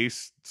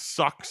face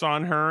sucks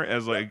on her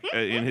as like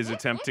in his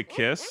attempt to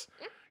kiss,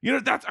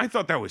 I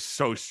thought that was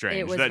so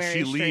strange that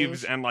she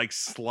leaves and like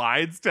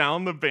slides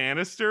down the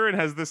banister and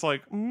has this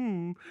like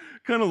kind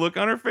of look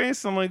on her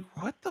face. I'm like,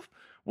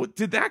 what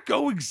did that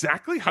go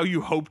exactly how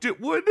you hoped it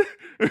would?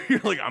 You're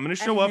like, I'm going to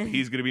show up.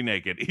 He's going to be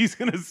naked. He's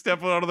going to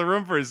step out of the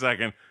room for a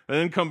second and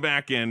then come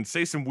back in,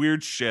 say some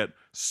weird shit,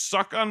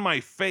 suck on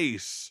my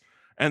face,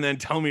 and then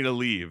tell me to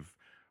leave.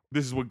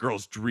 This is what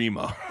girls dream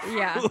of.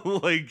 Yeah.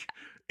 Like,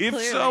 if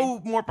clearly.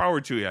 So, more power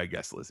to you, I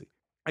guess, Lizzie.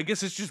 I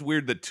guess it's just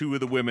weird that 2 of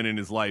the women in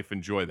his life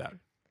enjoy that.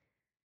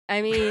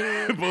 I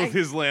mean, both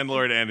his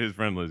landlord and his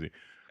friend Lizzie.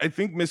 I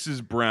think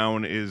Mrs.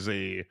 Brown is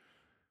a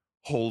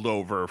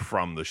holdover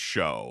from the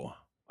show.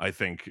 I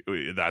think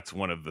that's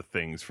one of the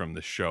things from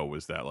the show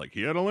was that, like,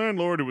 he had a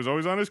landlord who was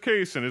always on his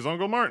case and his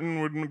Uncle Martin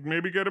would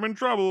maybe get him in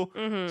trouble.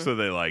 So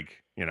they,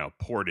 like,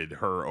 ported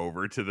her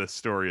over to this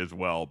story as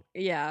well.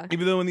 Yeah.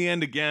 Even though in the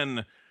end,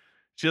 again,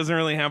 she doesn't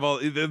really have all...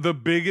 The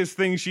biggest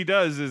thing she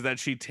does is that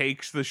she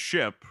takes the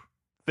ship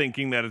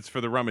thinking that it's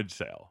for the rummage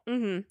sale.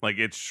 Like,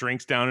 it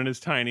shrinks down and is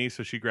tiny,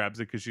 so she grabs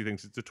it because she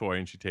thinks it's a toy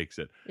and she takes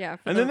it. Yeah.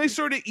 And then they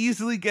sort of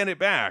easily get it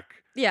back.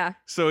 Yeah.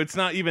 So it's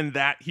not even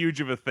that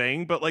huge of a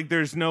thing, but like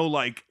there's no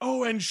like,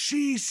 oh, and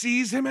she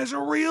sees him as a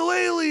real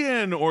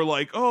alien, or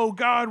like, oh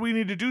God, we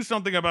need to do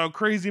something about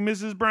crazy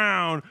Mrs.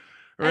 Brown,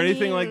 or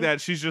anything like that.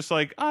 She's just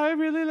like, I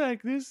really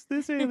like this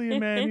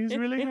alien man. He's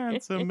really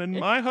handsome, and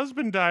my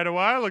husband died a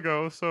while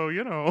ago, so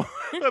I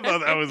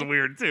thought that was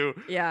weird too.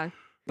 Yeah.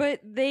 But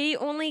they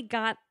only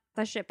got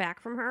the shit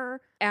back from her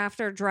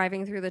after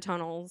driving through the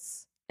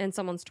tunnels in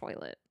someone's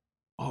toilet.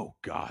 Oh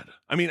God.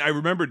 I mean, I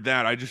remembered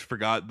that. I just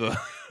forgot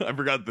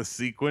the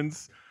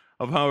sequence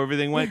of how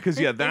everything went. Cause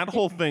yeah, that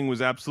whole thing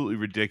was absolutely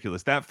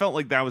ridiculous. That felt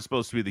like that was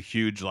supposed to be the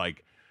huge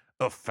like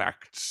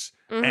effects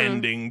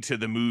ending to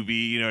the movie.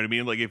 You know what I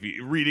mean? Like if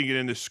you reading it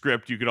in the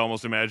script, you could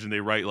almost imagine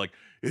they write like,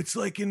 it's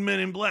like in Men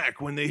in Black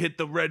when they hit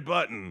the red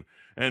button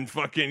and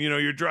fucking,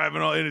 you're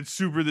driving all and it's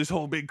super this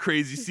whole big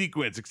crazy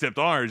sequence, except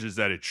ours is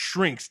that it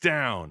shrinks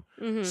down.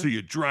 So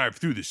you drive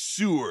through the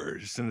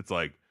sewers and it's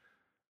like,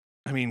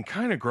 I mean,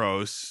 kind of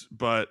gross,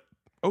 but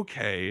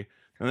okay.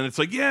 And then it's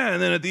like, yeah.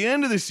 And then at the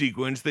end of the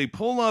sequence, they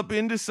pull up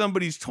into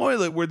somebody's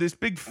toilet where this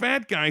big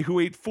fat guy who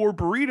ate 4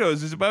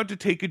 burritos is about to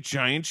take a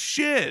giant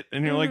shit.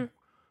 And you're like,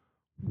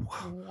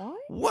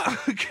 What?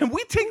 Can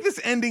we take this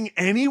ending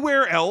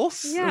anywhere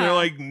else? Yeah. And they're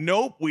like,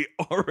 nope, we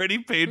already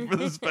paid for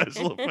the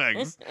special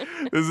effects.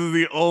 This is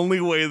the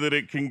only way that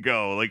it can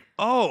go. Like,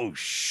 oh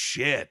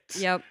shit.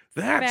 Yep.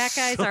 That Fat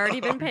guy's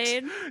already been sucked.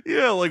 paid.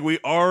 Yeah, like we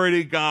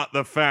already got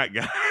the fat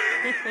guy.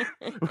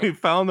 We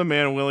found the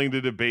man willing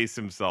to debase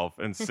himself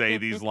and say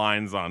these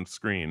lines on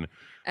screen.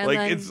 And Like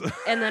then, it's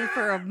and then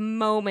for a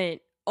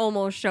moment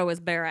almost show his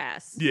bare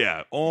ass.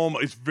 yeah,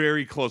 it's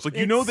very close. Like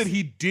you know that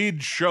he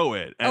did show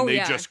it, and they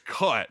just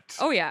cut.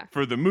 Oh yeah,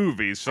 for the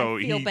movie. So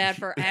I feel bad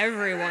for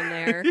everyone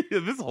there. Yeah,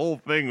 this whole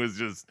thing was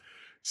just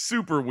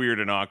super weird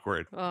and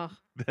awkward. Ugh.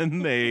 Then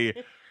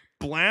they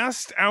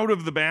blast out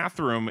of the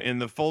bathroom in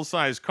the full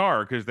size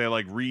car because they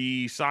like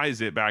resize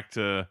it back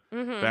to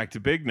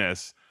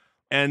bigness.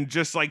 And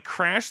just like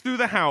crash through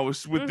the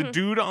house with the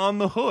dude on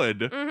the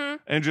hood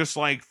and just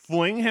like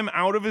fling him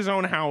out of his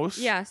own house.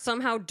 Yeah,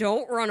 somehow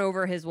don't run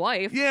over his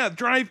wife. Yeah,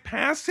 drive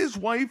past his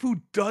wife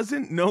who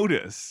doesn't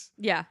notice.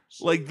 Yeah.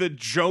 Like the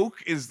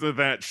joke is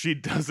that she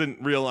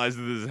doesn't realize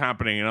that this is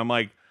happening. And I'm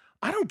like,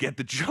 I don't get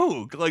the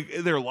joke. Like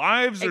their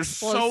lives are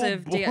so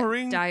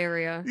boring.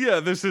 Diarrhea.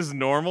 Yeah, this is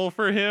normal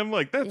for him.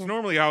 Like that's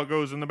normally how it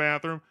goes in the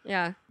bathroom.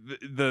 Yeah.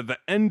 The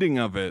ending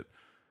of it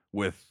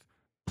with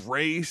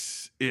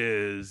Brace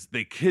is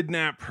they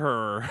kidnap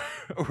her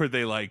or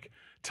they like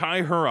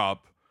tie her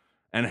up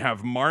and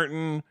have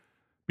Martin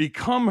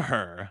become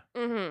her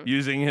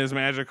using his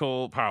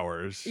magical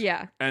powers.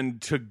 Yeah. And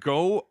to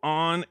go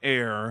on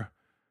air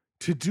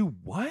to do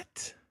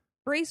what?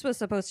 Brace was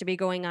supposed to be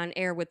going on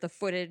air with the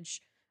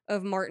footage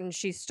of Martin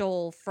she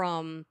stole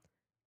from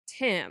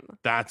Tim.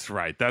 That's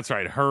right.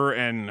 Her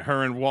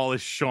and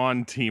Wallace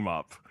Shawn team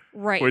up.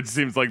 Right. Which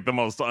seems like the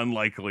most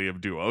unlikely of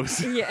duos.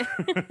 Yeah.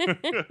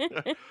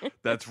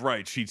 That's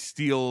right. She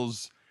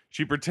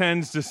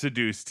pretends to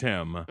seduce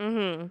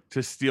Tim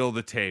to steal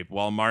the tape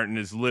while Martin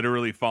is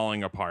literally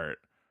falling apart.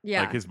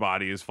 Yeah. Like his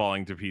body is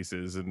falling to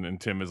pieces and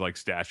Tim is like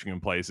stashing in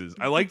places.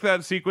 I like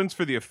that sequence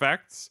for the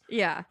effects.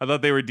 Yeah. I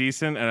thought they were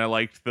decent and I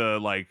liked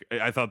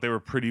I thought they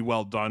were pretty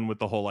well done with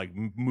the whole like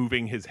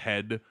moving his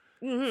head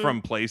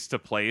from place to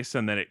place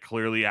and then it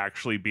clearly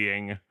actually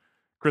being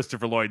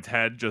Christopher Lloyd's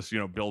head just,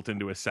 built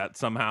into a set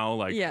somehow.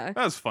 Like, that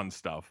was fun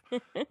stuff.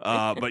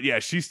 But yeah,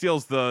 she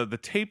steals the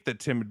tape that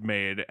Tim had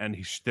made and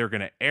they're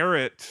going to air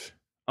it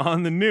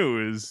on the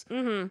news.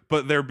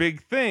 But their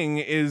big thing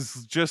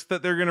is just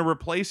that they're going to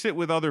replace it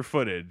with other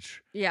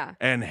footage. Yeah.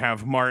 And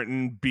have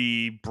Martin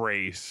be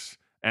Brace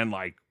and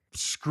like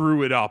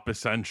screw it up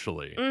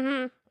essentially.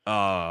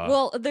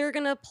 Well, they're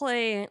gonna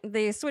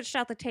they switched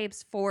out the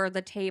tapes for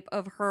the tape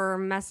of her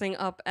messing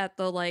up at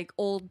the like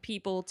old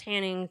people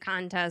tanning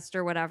contest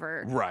or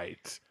whatever.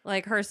 Right.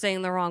 Like her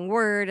saying the wrong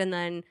word and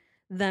then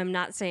them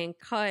not saying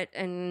cut,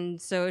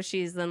 and so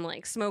she's then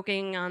like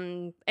smoking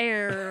on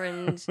air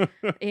and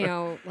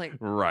like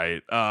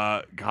right.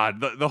 God,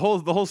 the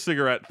whole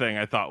cigarette thing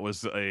I thought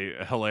was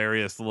a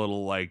hilarious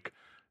little like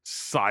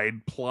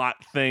side plot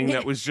thing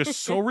that was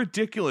just so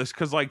ridiculous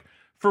because like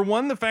for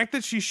one, the fact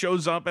that she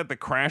shows up at the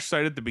crash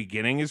site at the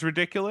beginning is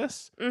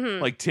ridiculous.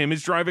 Like Tim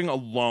is driving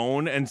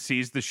alone and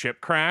sees the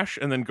ship crash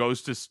and then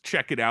goes to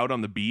check it out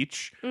on the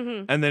beach.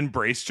 And then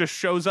Brace just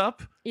shows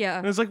up. Yeah.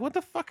 And it's like, what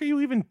the fuck are you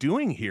even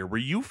doing here? Were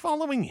you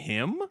following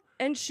him?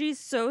 And she's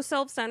so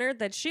self-centered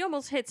that she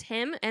almost hits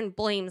him and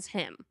blames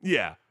him.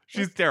 Yeah,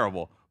 she's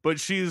terrible. But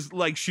she's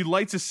like, she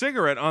lights a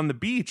cigarette on the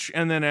beach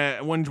and then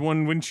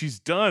when she's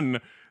done,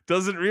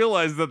 doesn't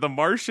realize that the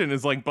Martian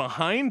is like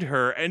behind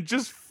her and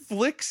just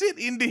flicks it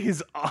into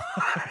his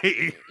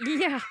eye.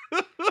 Yeah.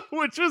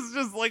 Which was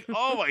just like,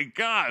 oh my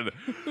God,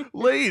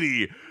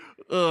 lady.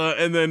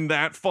 And then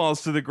that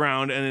falls to the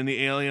ground and then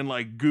the alien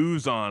like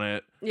goos on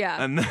it.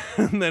 Yeah. And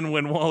then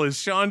when Wallace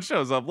Shawn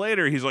shows up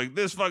later, he's like,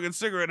 this fucking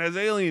cigarette has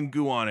alien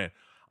goo on it.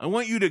 I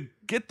want you to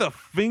get the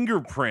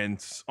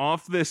fingerprints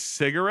off this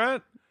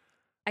cigarette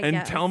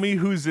and tell me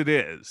whose it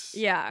is.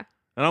 Yeah.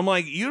 And I'm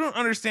like, you don't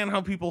understand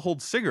how people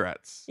hold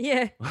cigarettes.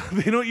 Yeah.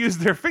 They don't use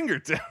their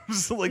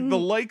fingertips. Like the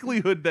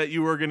likelihood that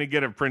you are going to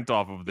get a print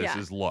off of this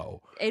is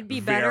low. It'd be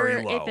better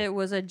if it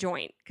was a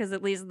joint because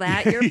at least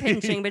that you're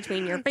pinching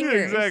between your fingers.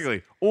 Yeah,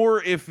 exactly.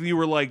 Or if you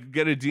were like,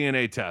 get a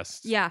DNA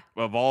test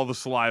of all the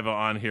saliva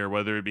on here,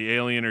 whether it be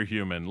alien or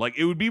human. Like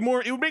it would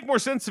make more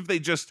sense if they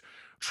just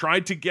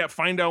tried to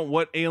find out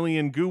what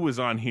alien goo was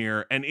on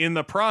here and in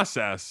the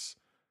process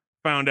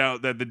found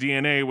out that the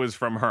DNA was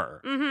from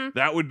her.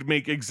 That would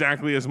make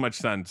exactly as much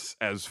sense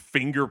as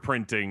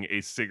fingerprinting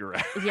a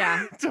cigarette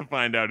to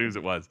find out whose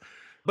it was.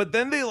 But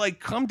then they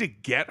like come to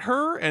get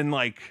her and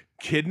like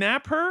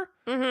kidnap her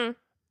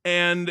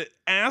and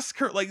ask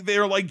her, like,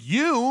 they're like,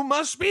 you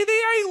must be the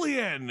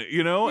alien,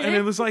 And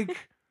it was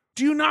like,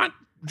 do you not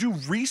do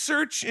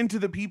research into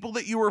the people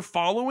that you are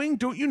following?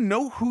 Don't you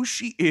know who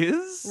she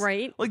is?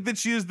 Right. Like that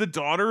she is the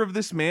daughter of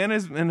this man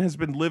and has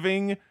been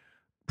living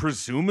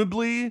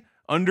presumably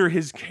under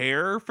his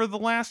care for the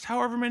last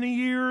however many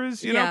years,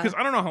 because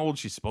I don't know how old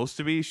she's supposed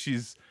to be.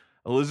 She's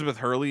Elizabeth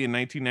Hurley in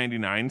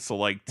 1999. So,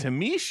 like, to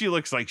me, she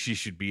looks like she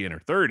should be in her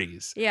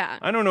 30s. Yeah.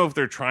 I don't know if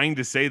they're trying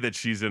to say that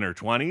she's in her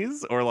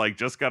 20s or, like,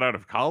 just got out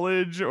of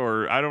college,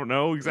 or I don't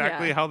know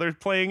exactly how they're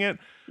playing it.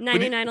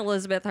 99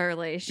 Elizabeth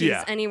Hurley. She's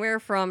anywhere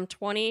from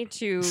 20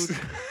 to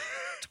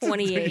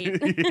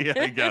 28. Yeah,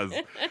 I guess.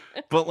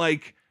 But,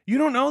 like, you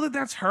don't know that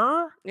that's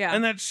her? Yeah.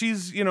 And that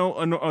she's, you know,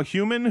 a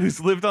human who's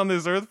lived on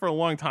this earth for a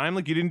long time.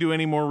 Like, you didn't do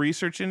any more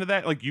research into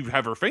that. Like, you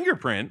have her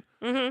fingerprint,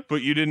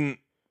 but you didn't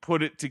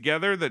put it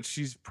together that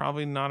she's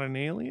probably not an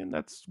alien.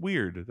 That's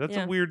weird. That's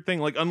a weird thing.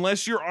 Like,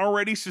 unless you're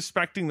already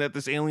suspecting that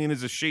this alien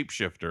is a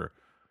shapeshifter,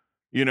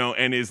 you know,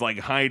 and is, like,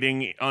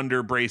 hiding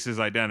under Brace's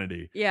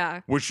identity.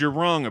 Yeah. Which you're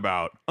wrong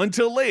about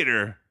until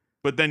later,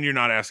 but then you're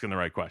not asking the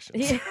right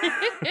questions.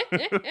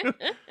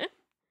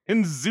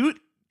 And Zoot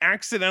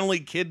accidentally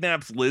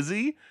kidnaps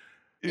Lizzie.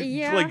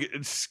 Like,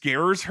 it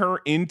scares her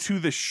into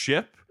the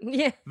ship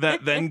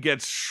that then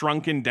gets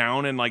shrunken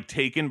down and, like,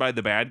 taken by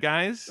the bad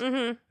guys.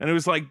 And it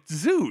was like,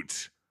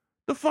 Zoot,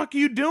 the fuck are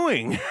you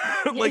doing?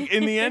 Like,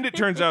 in the end, it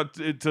turns out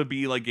to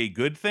be, like, a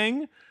good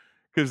thing,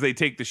 because they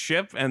take the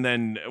ship, and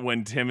then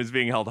when Tim is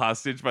being held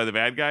hostage by the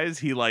bad guys,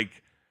 he,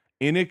 like,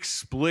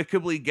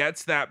 inexplicably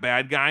gets that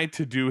bad guy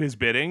to do his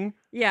bidding.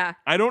 Yeah.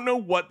 I don't know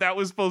what that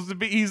was supposed to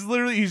be. He's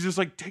just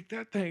like, take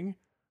that thing.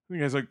 And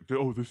the guy's like,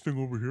 oh, this thing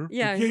over here?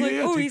 Yeah, like, like,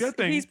 oh, take that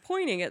thing. He's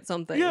pointing at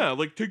something. Yeah,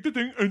 like, take the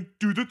thing and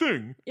do the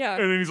thing. Yeah.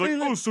 And then he's like,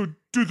 oh, so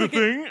do the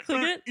thing?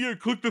 Click it? Yeah,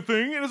 click the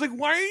thing. And it's like,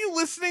 why are you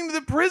listening to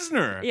the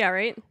prisoner? Yeah,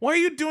 right? Why are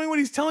you doing what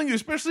he's telling you?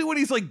 Especially when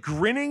he's, like,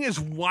 grinning as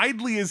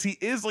widely as he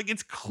is. Like,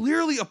 it's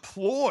clearly a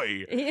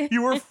ploy.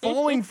 You are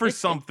falling for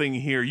something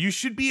here. You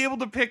should be able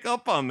to pick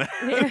up on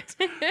that.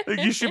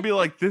 Like, you should be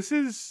like, this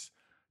is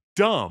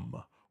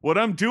dumb. What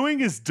I'm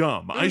doing is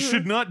dumb. I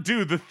should not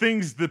do the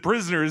things the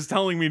prisoner is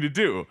telling me to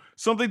do.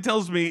 Something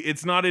tells me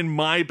it's not in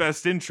my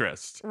best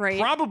interest. Right.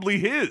 Probably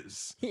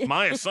his.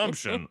 My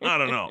assumption. I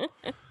don't know.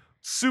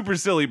 Super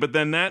silly, but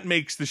then that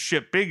makes the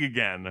ship big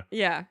again.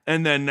 Yeah.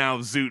 And then now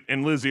Zoot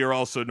and Lizzie are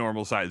also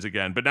normal size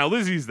again. But now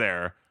Lizzie's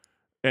there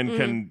and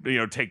can, you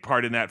know, take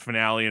part in that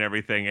finale and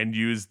everything and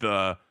use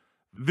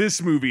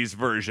this movie's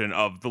version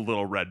of the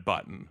little red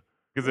button.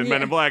 Because in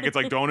Men in Black, it's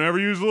like, don't ever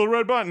use the little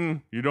red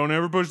button. You don't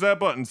ever push that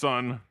button,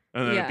 son.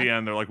 And then at the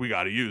end, they're like, we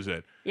got to use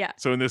it. Yeah.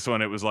 So in this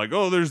one, it was like,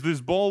 oh, there's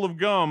this bowl of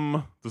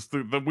gum,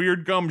 the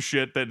weird gum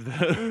shit that,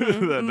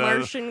 that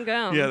Martian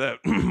gum. Yeah,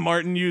 that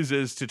Martin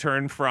uses to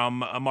turn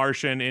from a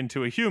Martian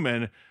into a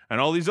human, and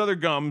all these other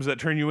gums that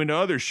turn you into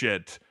other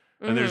shit.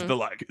 And there's the,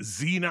 like,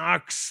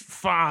 Xenox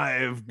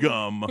 5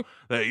 gum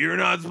that you're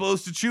not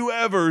supposed to chew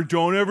ever.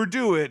 Don't ever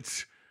do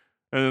it.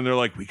 And then they're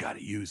like, we got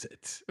to use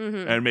it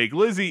and make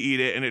Lizzie eat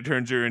it. And it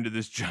turns her into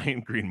this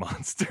giant green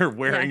monster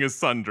wearing a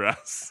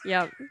sundress.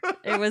 Yep.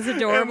 It was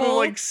adorable. And the,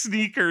 like,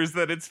 sneakers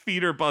that its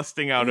feet are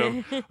busting out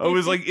of. I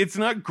was like, it's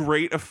not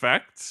great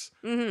effects,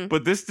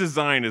 but this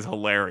design is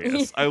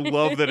hilarious. I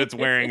love that it's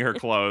wearing her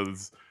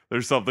clothes.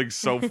 There's something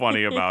so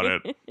funny about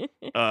it.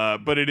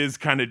 But it is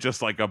kind of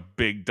just like a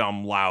big,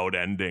 dumb, loud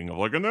ending of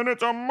like, and then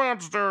it's a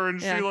monster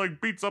and she,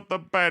 like, beats up the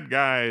bad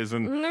guys.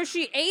 And no,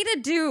 she ate a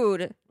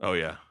dude. Oh,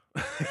 yeah.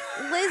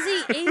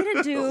 Lizzie ate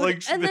a dude,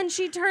 like, and then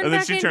she turned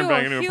back into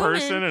a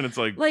person, and it's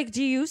like,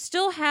 do you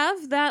still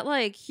have that?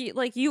 Like,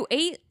 you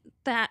ate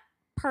that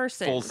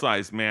person, full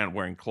size man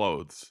wearing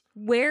clothes.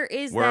 Where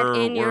is that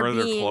in your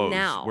being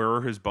now? Where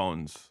are his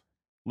bones,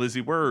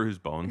 Lizzie? Where are his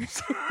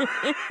bones?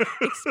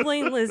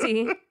 Explain,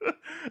 Lizzie.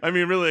 I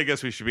mean, really, I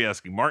guess we should be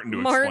asking Martin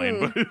to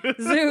explain. But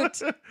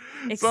Zoot,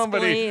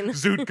 somebody,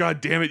 Zoot, God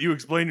damn it, you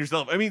explain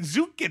yourself. I mean,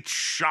 Zoot gets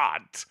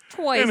shot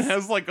twice and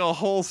has like a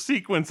whole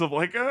sequence of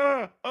like,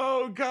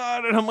 oh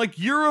God, and I'm like,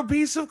 you're a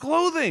piece of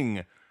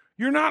clothing.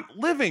 You're not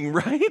living,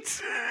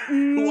 right?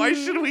 Why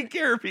should we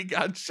care if he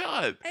got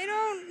shot? I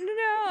don't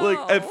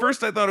know. Like, at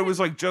first I thought it was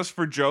like just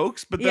for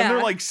jokes, but then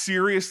they're like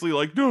seriously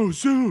like, no,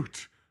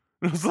 Zoot.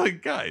 And I was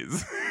like,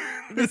 guys,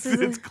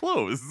 it's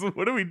close.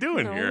 What are we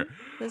doing here?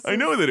 I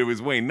know that it was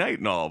Wayne Knight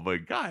and all,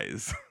 but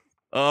guys.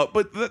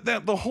 But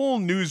the whole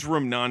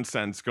newsroom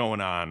nonsense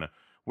going on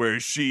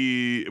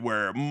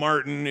where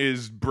Martin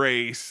is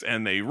Brace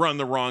and they run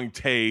the wrong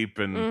tape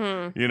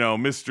and, you know,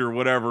 Mr.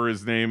 whatever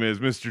his name is,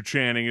 Mr.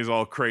 Channing is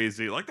all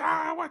crazy, like,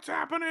 what's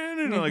happening?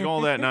 And like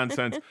all that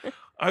nonsense.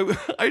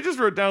 I just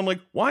wrote down, like,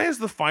 why is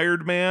the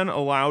fired man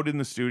allowed in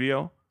the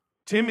studio?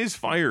 Tim is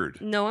fired.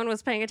 No one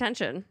was paying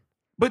attention.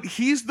 But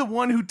he's the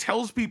one who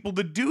tells people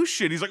to do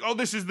shit. He's like, oh,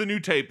 this is the new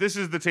tape. This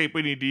is the tape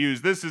we need to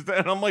use. This is that.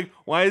 And I'm like,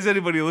 why is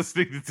anybody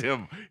listening to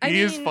Tim?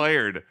 He is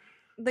fired.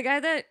 The guy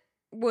that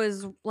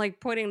was like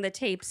putting the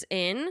tapes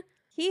in,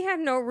 he had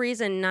no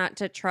reason not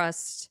to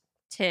trust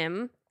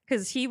Tim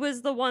because he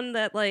was the one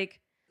that like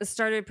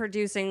started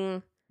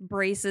producing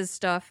Brace's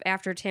stuff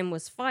after Tim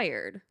was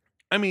fired.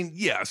 I mean,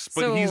 yes,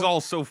 but he's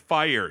also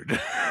fired.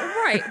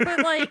 Right,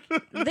 but like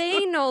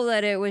they know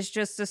that it was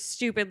just a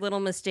stupid little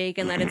mistake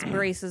and that it's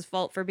Brace's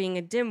fault for being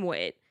a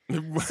dimwit.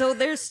 So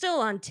they're still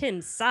on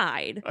Tim's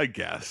side. I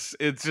guess.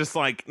 It's just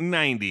like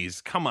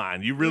 90s. Come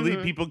on. You really,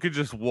 people could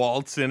just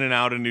waltz in and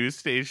out of news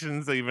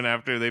stations even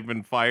after they've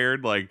been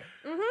fired. Like,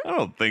 I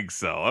don't think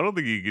so. I don't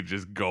think you could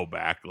just go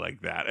back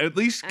like that. At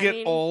least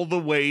get all the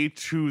way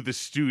to the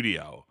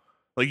studio.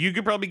 Like, you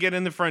could probably get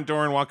in the front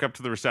door and walk up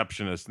to the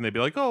receptionist, and they'd be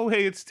like, "Oh,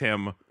 hey, it's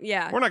Tim.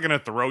 Yeah. We're not going to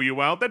throw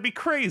you out. That'd be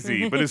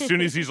crazy." But as soon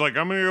as he's like,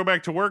 "I'm going to go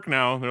back to work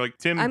now," they're like,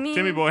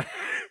 Timmy boy,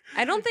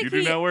 I don't think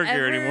you do not work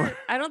here anymore.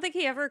 I don't think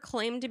he ever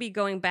claimed to be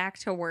going back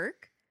to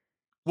work.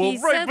 Well,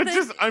 right, but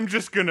I'm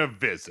just going to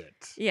visit.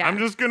 Yeah. I'm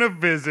just going to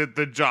visit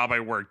the job I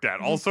worked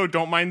at. Also,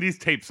 don't mind these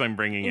tapes I'm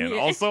bringing in.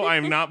 Also,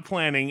 I'm not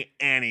planning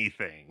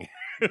anything.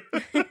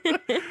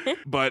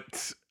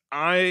 But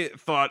I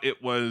thought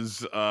it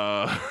was...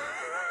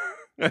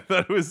 I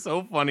thought it was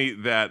so funny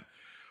that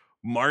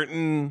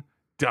Martin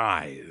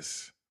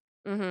dies.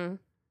 Mm-hmm.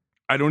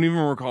 I don't even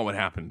recall what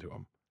happened to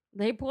him.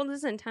 They pulled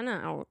his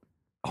antenna out.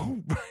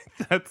 Oh,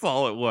 right. That's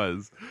all it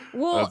was.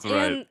 Well, that's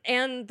right.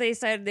 and they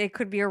said it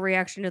could be a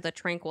reaction to the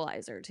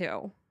tranquilizer,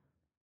 too.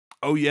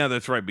 Oh, yeah,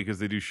 that's right, because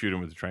they do shoot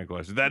him with the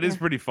tranquilizer. That is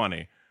pretty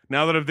funny.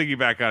 Now that I'm thinking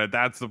back on it,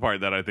 that's the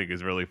part that I think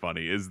is really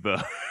funny, is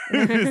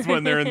is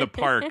when they're in the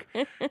park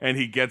and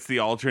he gets the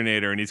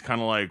alternator and he's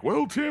kind of like,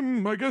 "Well,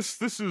 Tim, I guess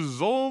this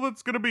is all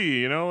that's going to be,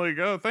 you know,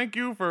 like, thank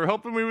you for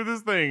helping me with this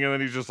thing." And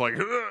then he's just like,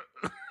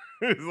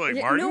 he's like,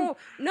 "Martin?"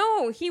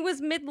 No, he was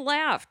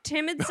mid-laugh.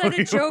 Tim had said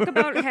a joke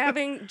about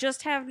having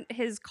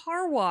his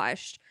car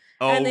washed.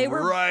 Oh, and they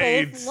were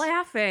both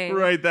laughing.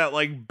 Right, that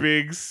like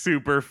big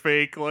super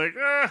fake like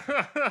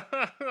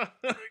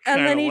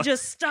and then he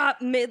just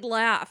stopped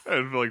mid-laugh.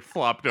 And like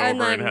flopped over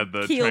and had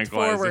the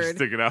tranquilizer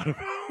sticking out of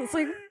him. It's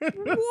like,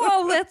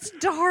 whoa, that's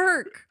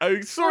dark. I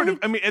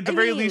mean, at the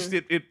very least,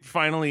 it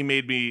finally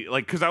made me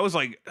like, because I was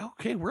like,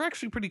 okay, we're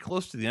actually pretty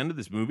close to the end of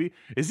this movie.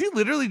 Is he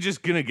literally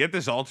just gonna get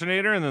this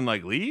alternator and then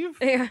like leave?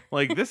 Yeah.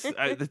 Like this,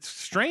 it's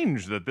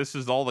strange that this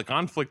is all the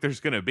conflict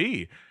there's gonna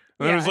be.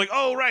 And then it was like,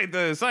 oh, right,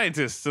 the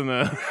scientists and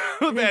the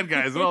bad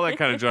guys and all that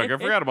kind of junk. I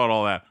forgot about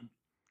all that.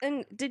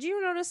 And did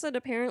you notice that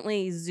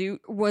apparently Zoot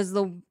was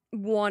the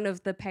one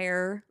of the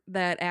pair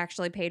that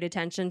actually paid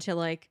attention to,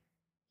 like,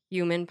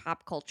 human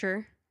pop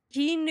culture?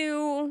 He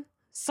knew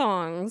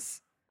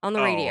songs on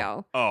the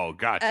radio. Oh,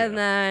 gotcha. And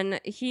then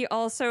he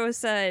also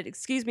said,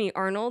 "Excuse me,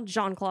 Arnold,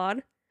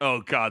 Jean-Claude."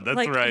 Oh, God,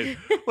 that's right.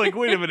 Like,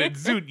 wait a minute,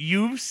 Zoot,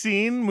 you've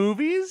seen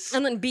movies?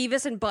 And then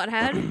Beavis and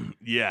Butthead?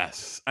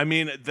 Yes. I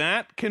mean,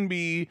 that can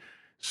be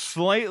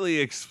slightly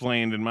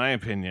explained, in my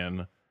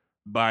opinion,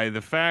 by the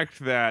fact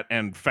that,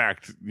 and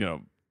fact, you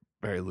know,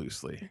 very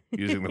loosely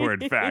using the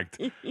word fact.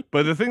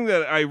 But the thing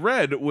that I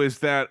read was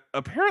that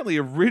apparently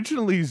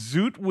originally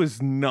Zoot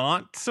was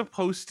not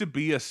supposed to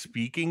be a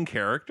speaking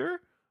character.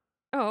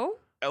 Oh.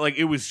 Like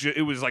it was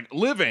like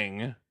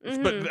living,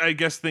 but I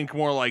guess think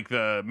more like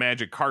the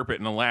magic carpet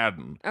in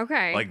Aladdin.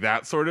 Okay. Like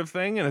that sort of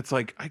thing. And it's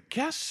like, I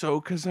guess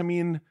so, because I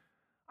mean,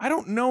 I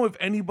don't know if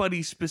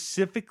anybody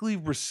specifically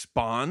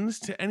responds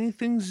to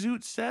anything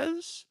Zoot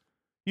says,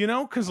 you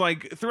know, because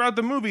like throughout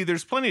the movie,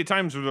 there's plenty of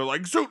times where they're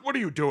like, "Zoot, what are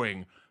you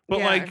doing?" But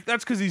like,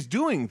 that's because he's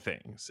doing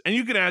things. And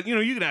you could ask,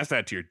 you can ask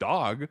that to your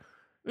dog.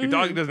 Your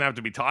dog doesn't have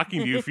to be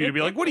talking to you for you to be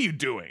like, "What are you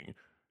doing?"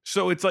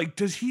 So it's like,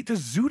 does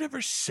Zoot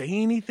ever say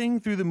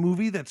anything through the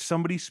movie that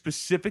somebody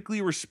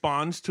specifically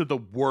responds to the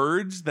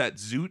words that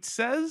Zoot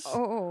says?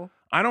 Oh.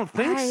 I don't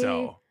think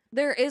so.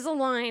 There is a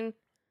line.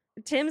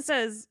 Tim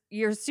says,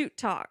 "Your suit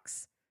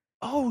talks."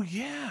 Oh,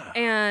 yeah.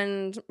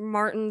 And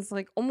Martin's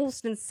like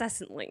almost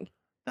incessantly.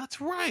 That's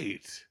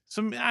right.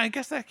 So I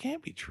guess that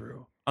can't be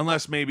true.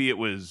 Unless maybe it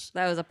was...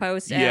 That was a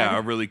post-ad. Yeah,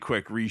 a really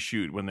quick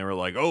reshoot when they were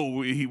like,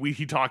 "Oh,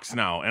 he talks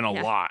now," and a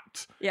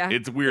lot. Yeah.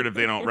 It's weird if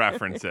they don't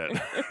reference it.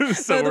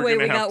 So by the way,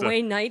 we got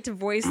Wayne Knight to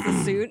voice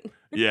the suit.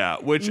 Yeah,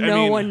 which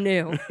no one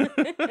knew.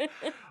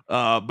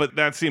 But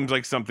that seems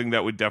like something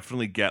that would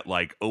definitely get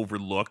like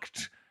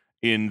overlooked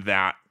in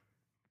that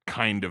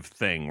kind of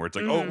thing where it's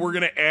like, oh, we're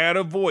going to add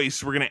a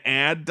voice. We're going to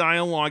add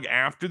dialogue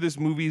after this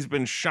movie's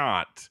been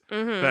shot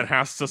that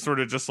has to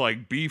sort of just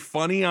like be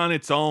funny on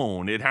its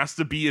own. It has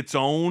to be its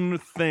own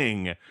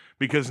thing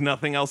because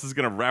nothing else is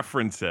going to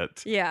reference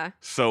it. Yeah.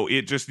 So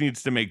it just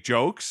needs to make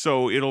jokes.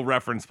 So it'll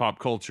reference pop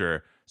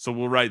culture. So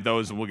we'll write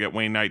those and we'll get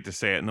Wayne Knight to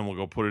say it and then we'll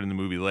go put it in the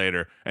movie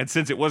later. And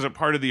since it wasn't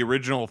part of the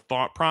original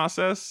thought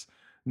process,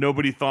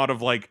 nobody thought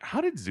of like,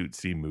 how did Zoot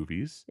see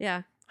movies?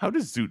 Yeah. How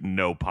does Zoot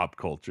know pop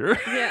culture?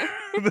 Yeah.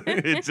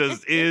 It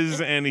just is,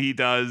 and he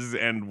does,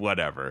 and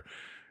whatever.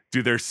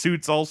 Do their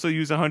suits also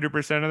use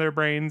 100% of their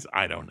brains?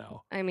 I don't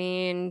know. I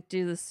mean,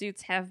 do the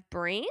suits have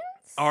brains?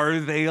 Are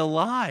they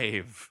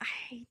alive?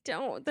 I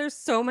don't. There's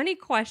so many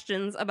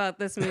questions about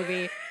this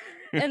movie.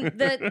 And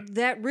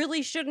that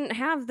really shouldn't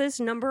have this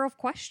number of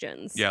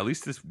questions. Yeah, at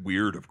least this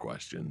weird of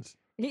questions.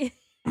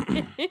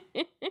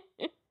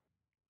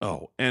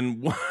 Oh,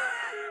 and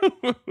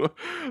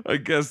I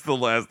guess the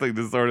last thing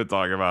to sort of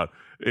talk about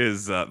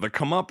is the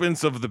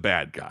comeuppance of the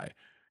bad guy.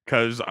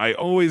 Because I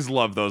always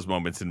love those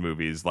moments in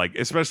movies, like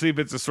especially if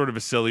it's a sort of a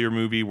sillier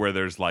movie where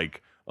there's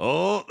like,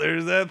 oh,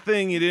 there's that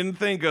thing you didn't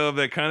think of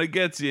that kind of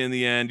gets you in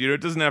the end. You know,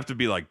 it doesn't have to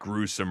be like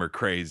gruesome or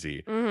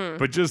crazy,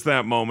 but just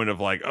that moment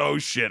of like, oh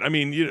shit. I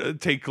mean,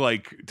 take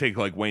like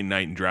Wayne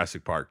Knight in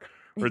Jurassic Park,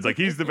 where it's like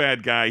he's the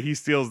bad guy, he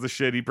steals the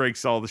shit, he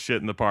breaks all the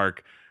shit in the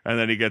park, and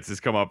then he gets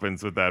his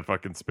comeuppance with that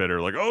fucking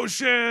spitter, like, oh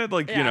shit,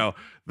 like, you know,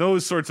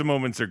 those sorts of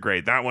moments are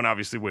great. That one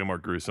obviously way more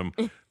gruesome.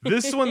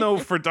 This one though,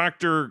 for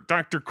Dr.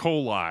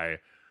 Coli,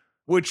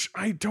 which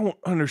I don't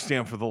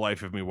understand for the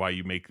life of me why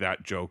you make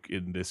that joke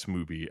in this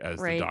movie as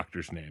the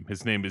doctor's name.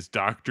 His name is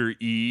Dr.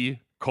 E.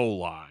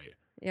 Coli.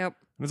 Yep.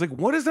 And it's like,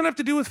 what does that have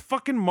to do with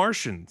fucking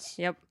Martians?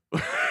 Yep.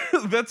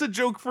 That's a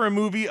joke for a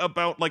movie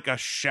about like a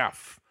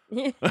chef.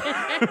 Like,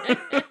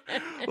 I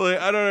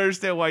don't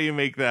understand why you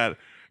make that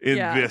in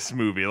this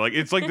movie. Like,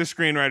 it's like the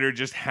screenwriter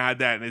just had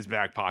that in his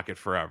back pocket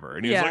forever.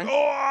 And he was like,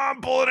 oh,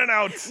 I'm pulling it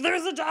out.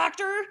 There's a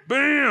doctor.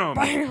 Bam.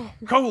 Bam.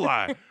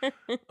 Coli.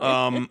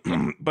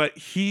 But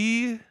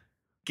he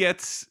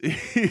gets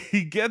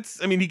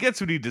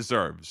what he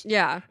deserves.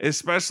 Yeah.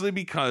 Especially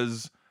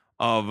because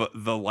of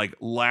the like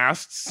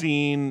last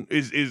scene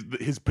is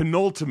his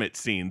penultimate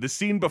scene, the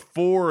scene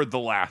before the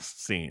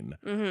last scene,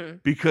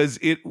 because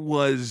it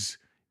was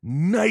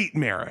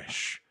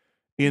nightmarish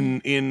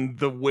in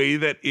the way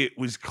that it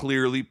was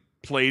clearly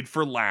played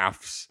for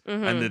laughs,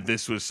 and that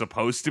this was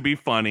supposed to be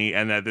funny,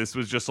 and that this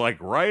was just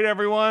like, right,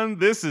 everyone,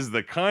 this is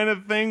the kind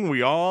of thing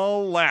we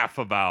all laugh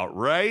about,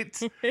 right?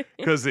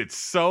 Because it's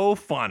so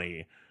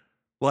funny.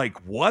 Like,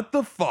 what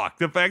the fuck?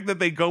 The fact that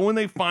they go and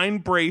they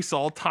find Brace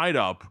all tied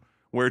up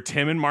where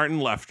Tim and Martin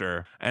left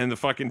her, and the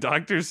fucking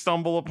doctors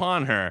stumble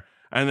upon her,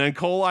 and then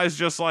Coli's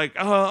just like,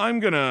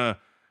 I'm gonna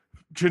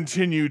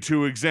continue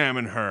to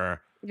examine her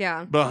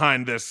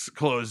behind this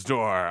closed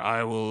door.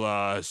 I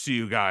will see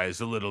you guys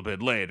a little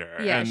bit later.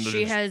 Yeah, and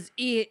she has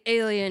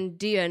alien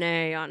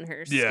DNA on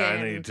her skin. Yeah,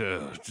 I need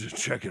to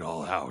check it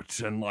all out.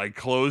 And like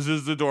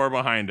closes the door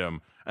behind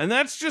him. And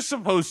that's just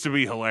supposed to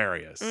be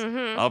hilarious.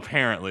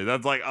 Apparently.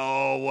 That's like,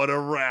 oh, what a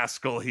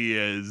rascal he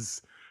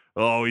is.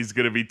 Oh, he's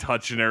going to be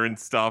touching her and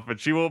stuff, and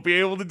she won't be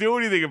able to do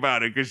anything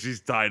about it because she's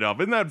tied up.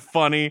 Isn't that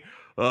funny?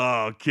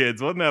 Oh, kids,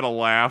 wasn't that a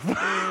laugh?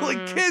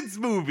 Like, kids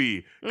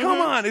movie.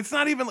 Come on. It's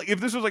not even like, if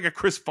this was like a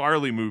Chris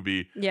Farley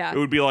movie, it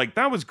would be like,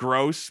 that was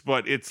gross,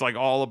 but it's like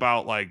all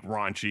about like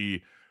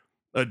raunchy,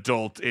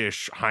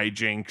 adult-ish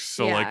hijinks.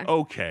 So like,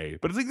 okay.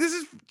 But it's like, this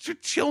is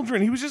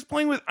children. He was just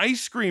playing with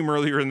ice cream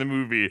earlier in the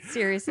movie.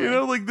 Seriously. You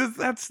know, like this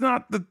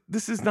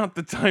is not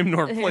the time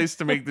nor place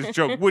to make this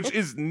joke, which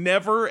is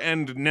never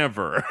and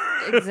never.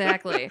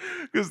 Exactly.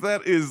 Because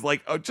that is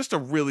like just a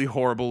really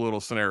horrible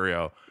little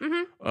scenario.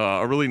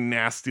 A really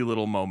nasty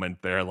little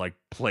moment there, like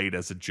played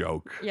as a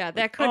joke. Yeah,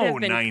 that could have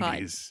been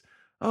 90s.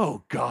 Cut.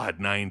 Oh God,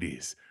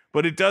 90s.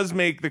 But it does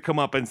make the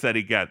comeuppance that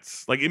he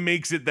gets. Like, it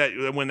makes it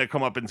that when the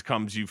comeuppance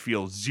comes, you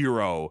feel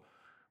zero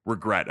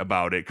regret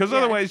about it. Because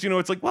otherwise, you know,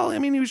 it's like, well, I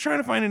mean, he was trying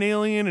to find an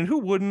alien, and who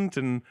wouldn't?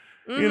 And,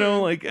 you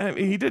know, like, I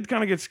mean, he did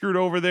kind of get screwed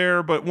over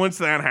there. But once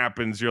that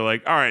happens, you're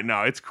like, all right,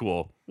 no, it's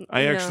cool.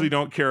 I actually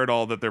don't care at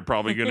all that they're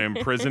probably going to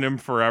imprison him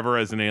forever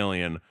as an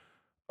alien.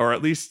 Or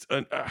at least,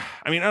 I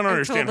mean, I don't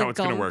understand how it's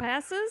going to work.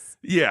 Passes?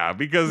 Yeah,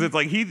 because it's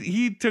like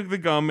he took the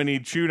gum and he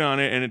chewed on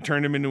it and it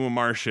turned him into a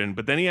Martian,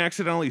 but then he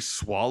accidentally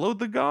swallowed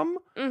the gum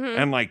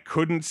and like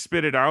couldn't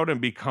spit it out and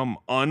become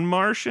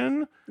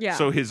un-Martian. Yeah.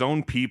 So his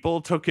own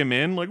people took him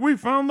in, like, we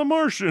found the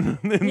Martian,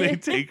 and then they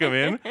take him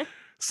in.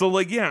 So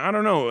like, yeah, I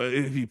don't know.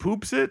 If he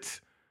poops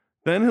it,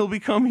 then he'll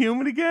become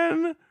human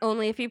again.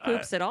 Only if he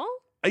poops it all?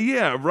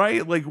 Yeah,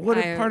 right? Like, what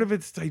if part of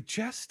it's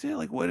digested?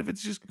 Like, what if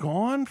it's just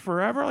gone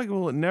forever? Like,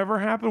 will it never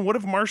happen? What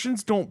if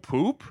Martians don't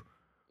poop?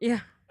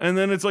 Yeah. And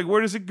then it's like,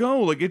 where does it go?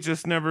 Like, it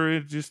just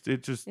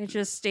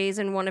stays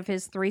in one of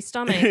his 3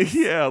 stomachs.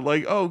 Yeah,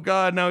 like, oh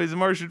God, now he's a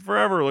Martian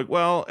forever. Like,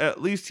 well,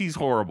 at least he's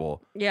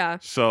horrible. Yeah.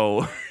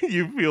 So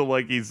you feel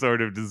like he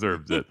sort of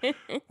deserves it.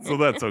 So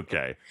that's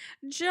okay.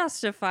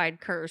 Justified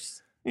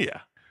curse.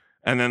 Yeah.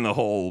 And then the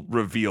whole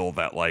reveal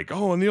that like,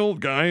 oh, and the old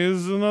guy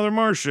is another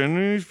Martian,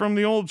 and he's from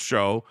the old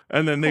show.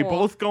 And then they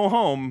both go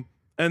home,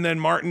 and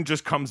then Martin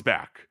just comes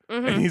back.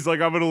 And he's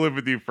like, I'm going to live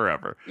with you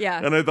forever.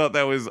 Yeah. And I thought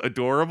that was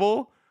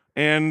adorable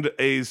and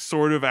a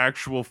sort of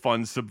actual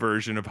fun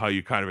subversion of how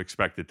you kind of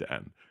expect it to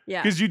end.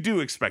 Yeah. Because you do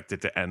expect it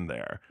to end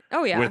there.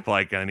 Oh, yeah. With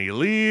like, and he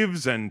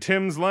leaves, and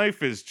Tim's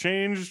life is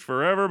changed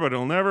forever, but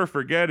he'll never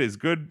forget his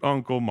good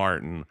Uncle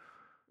Martin.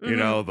 You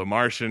know, the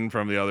Martian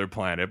from the other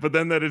planet. But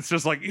then that it's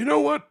just like, you know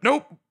what?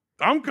 Nope.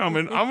 I'm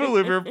coming. I'm going to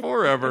live here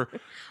forever.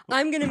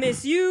 I'm going to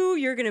miss you.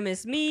 You're going to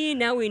miss me.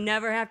 Now we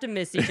never have to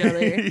miss each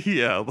other.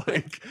 Yeah.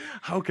 Like,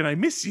 how can I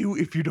miss you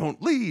if you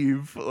don't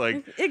leave?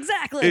 Like,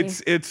 exactly.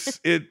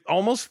 It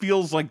almost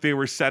feels like they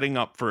were setting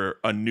up for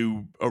a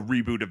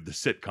reboot of the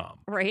sitcom.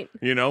 Right.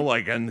 You know,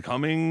 like, and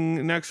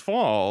coming next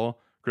fall,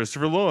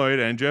 Christopher Lloyd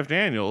and Jeff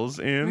Daniels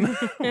in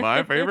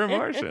My Favorite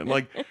Martian.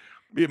 Like,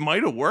 it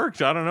might have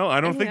worked. I don't know. I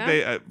don't think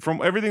they,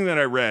 from everything that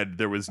I read,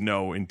 there was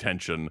no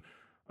intention.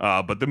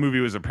 But the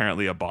movie was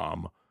apparently a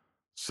bomb.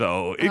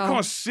 So it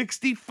cost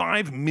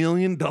 $65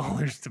 million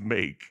to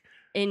make.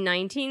 In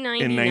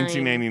 1999. In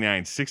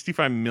 1999.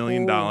 $65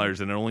 million, and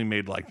it only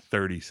made like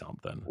 30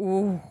 something.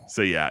 Ooh.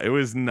 So yeah, it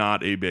was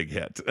not a big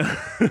hit.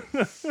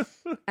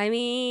 I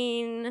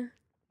mean,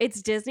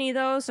 it's Disney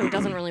though, so it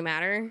doesn't really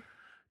matter.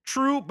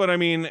 True, but I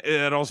mean,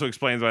 it also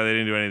explains why they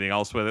didn't do anything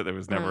else with it. There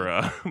was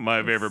never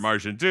My Favorite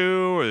Martian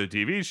 2 or the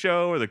TV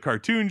show or the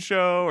cartoon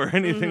show or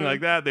anything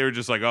like that. They were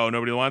just like, oh,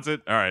 nobody wants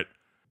it? All right.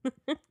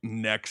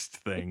 Next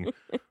thing.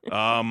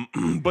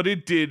 But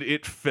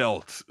it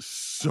felt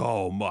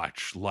so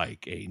much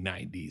like a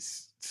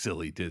 90s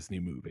silly Disney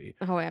movie.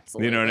 Oh,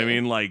 absolutely. You know what I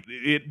mean? Like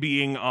it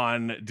being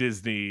on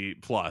Disney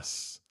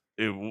Plus.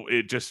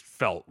 It just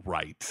felt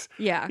right.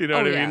 Yeah. You know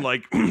what I mean?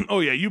 Like,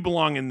 oh yeah, you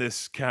belong in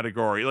this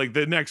category. Like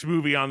the next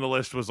movie on the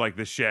list was like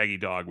the Shaggy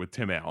Dog with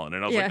Tim Allen.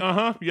 And I was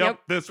like,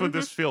 yep. That's what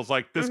this feels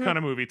like. This kind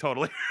of movie,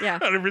 totally. Yeah.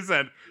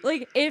 100%.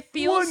 Like it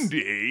feels one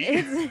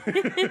day.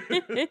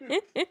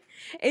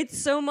 It's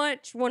so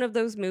much one of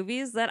those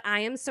movies that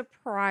I am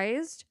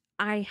surprised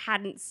I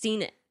hadn't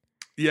seen it.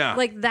 Yeah.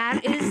 Like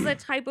that is the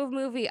type of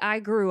movie I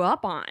grew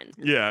up on.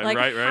 Yeah, like,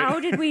 right. How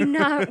did we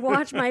not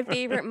watch My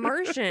Favorite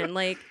Martian?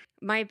 Like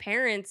my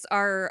parents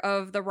are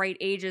of the right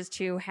ages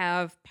to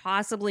have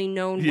possibly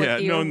known what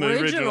the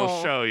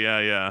original show.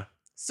 Yeah.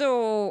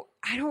 So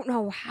I don't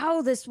know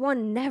how this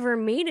one never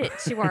made it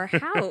to our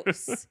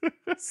house.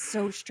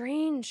 So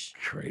strange.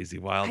 Crazy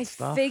wild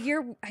stuff. I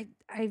figure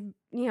I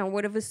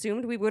would have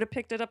assumed we would have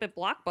picked it up at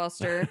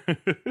Blockbuster.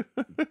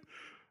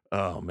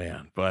 Oh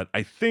man, but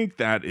I think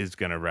that is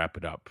going to wrap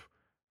it up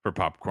for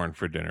Popcorn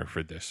for Dinner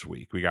for this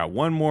week. We got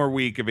one more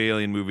week of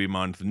Alien Movie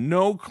Month.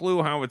 No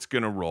clue how it's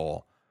going to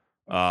roll.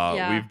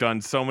 We've done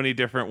so many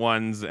different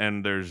ones,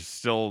 and there's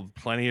still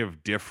plenty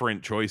of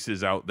different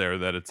choices out there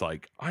that it's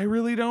like, I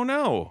really don't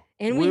know.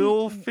 And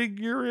we'll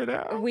figure it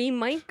out. We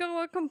might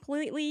go a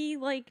completely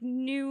like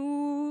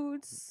new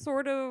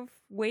sort of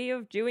way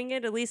of doing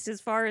it, at least as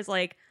far as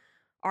like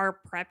our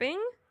prepping.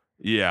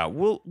 Yeah,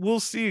 we'll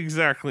see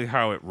exactly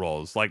how it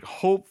rolls. Like,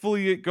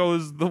 hopefully it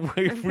goes the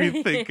way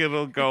we think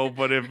it'll go,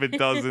 but if it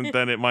doesn't,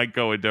 then it might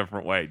go a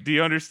different way. Do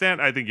you understand?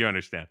 I think you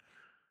understand.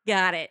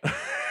 Got it.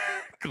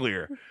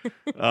 Clear.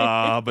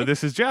 But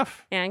this is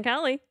Jeff. And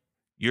Kelly.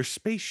 Your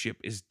spaceship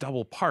is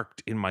double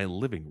parked in my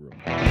living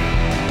room.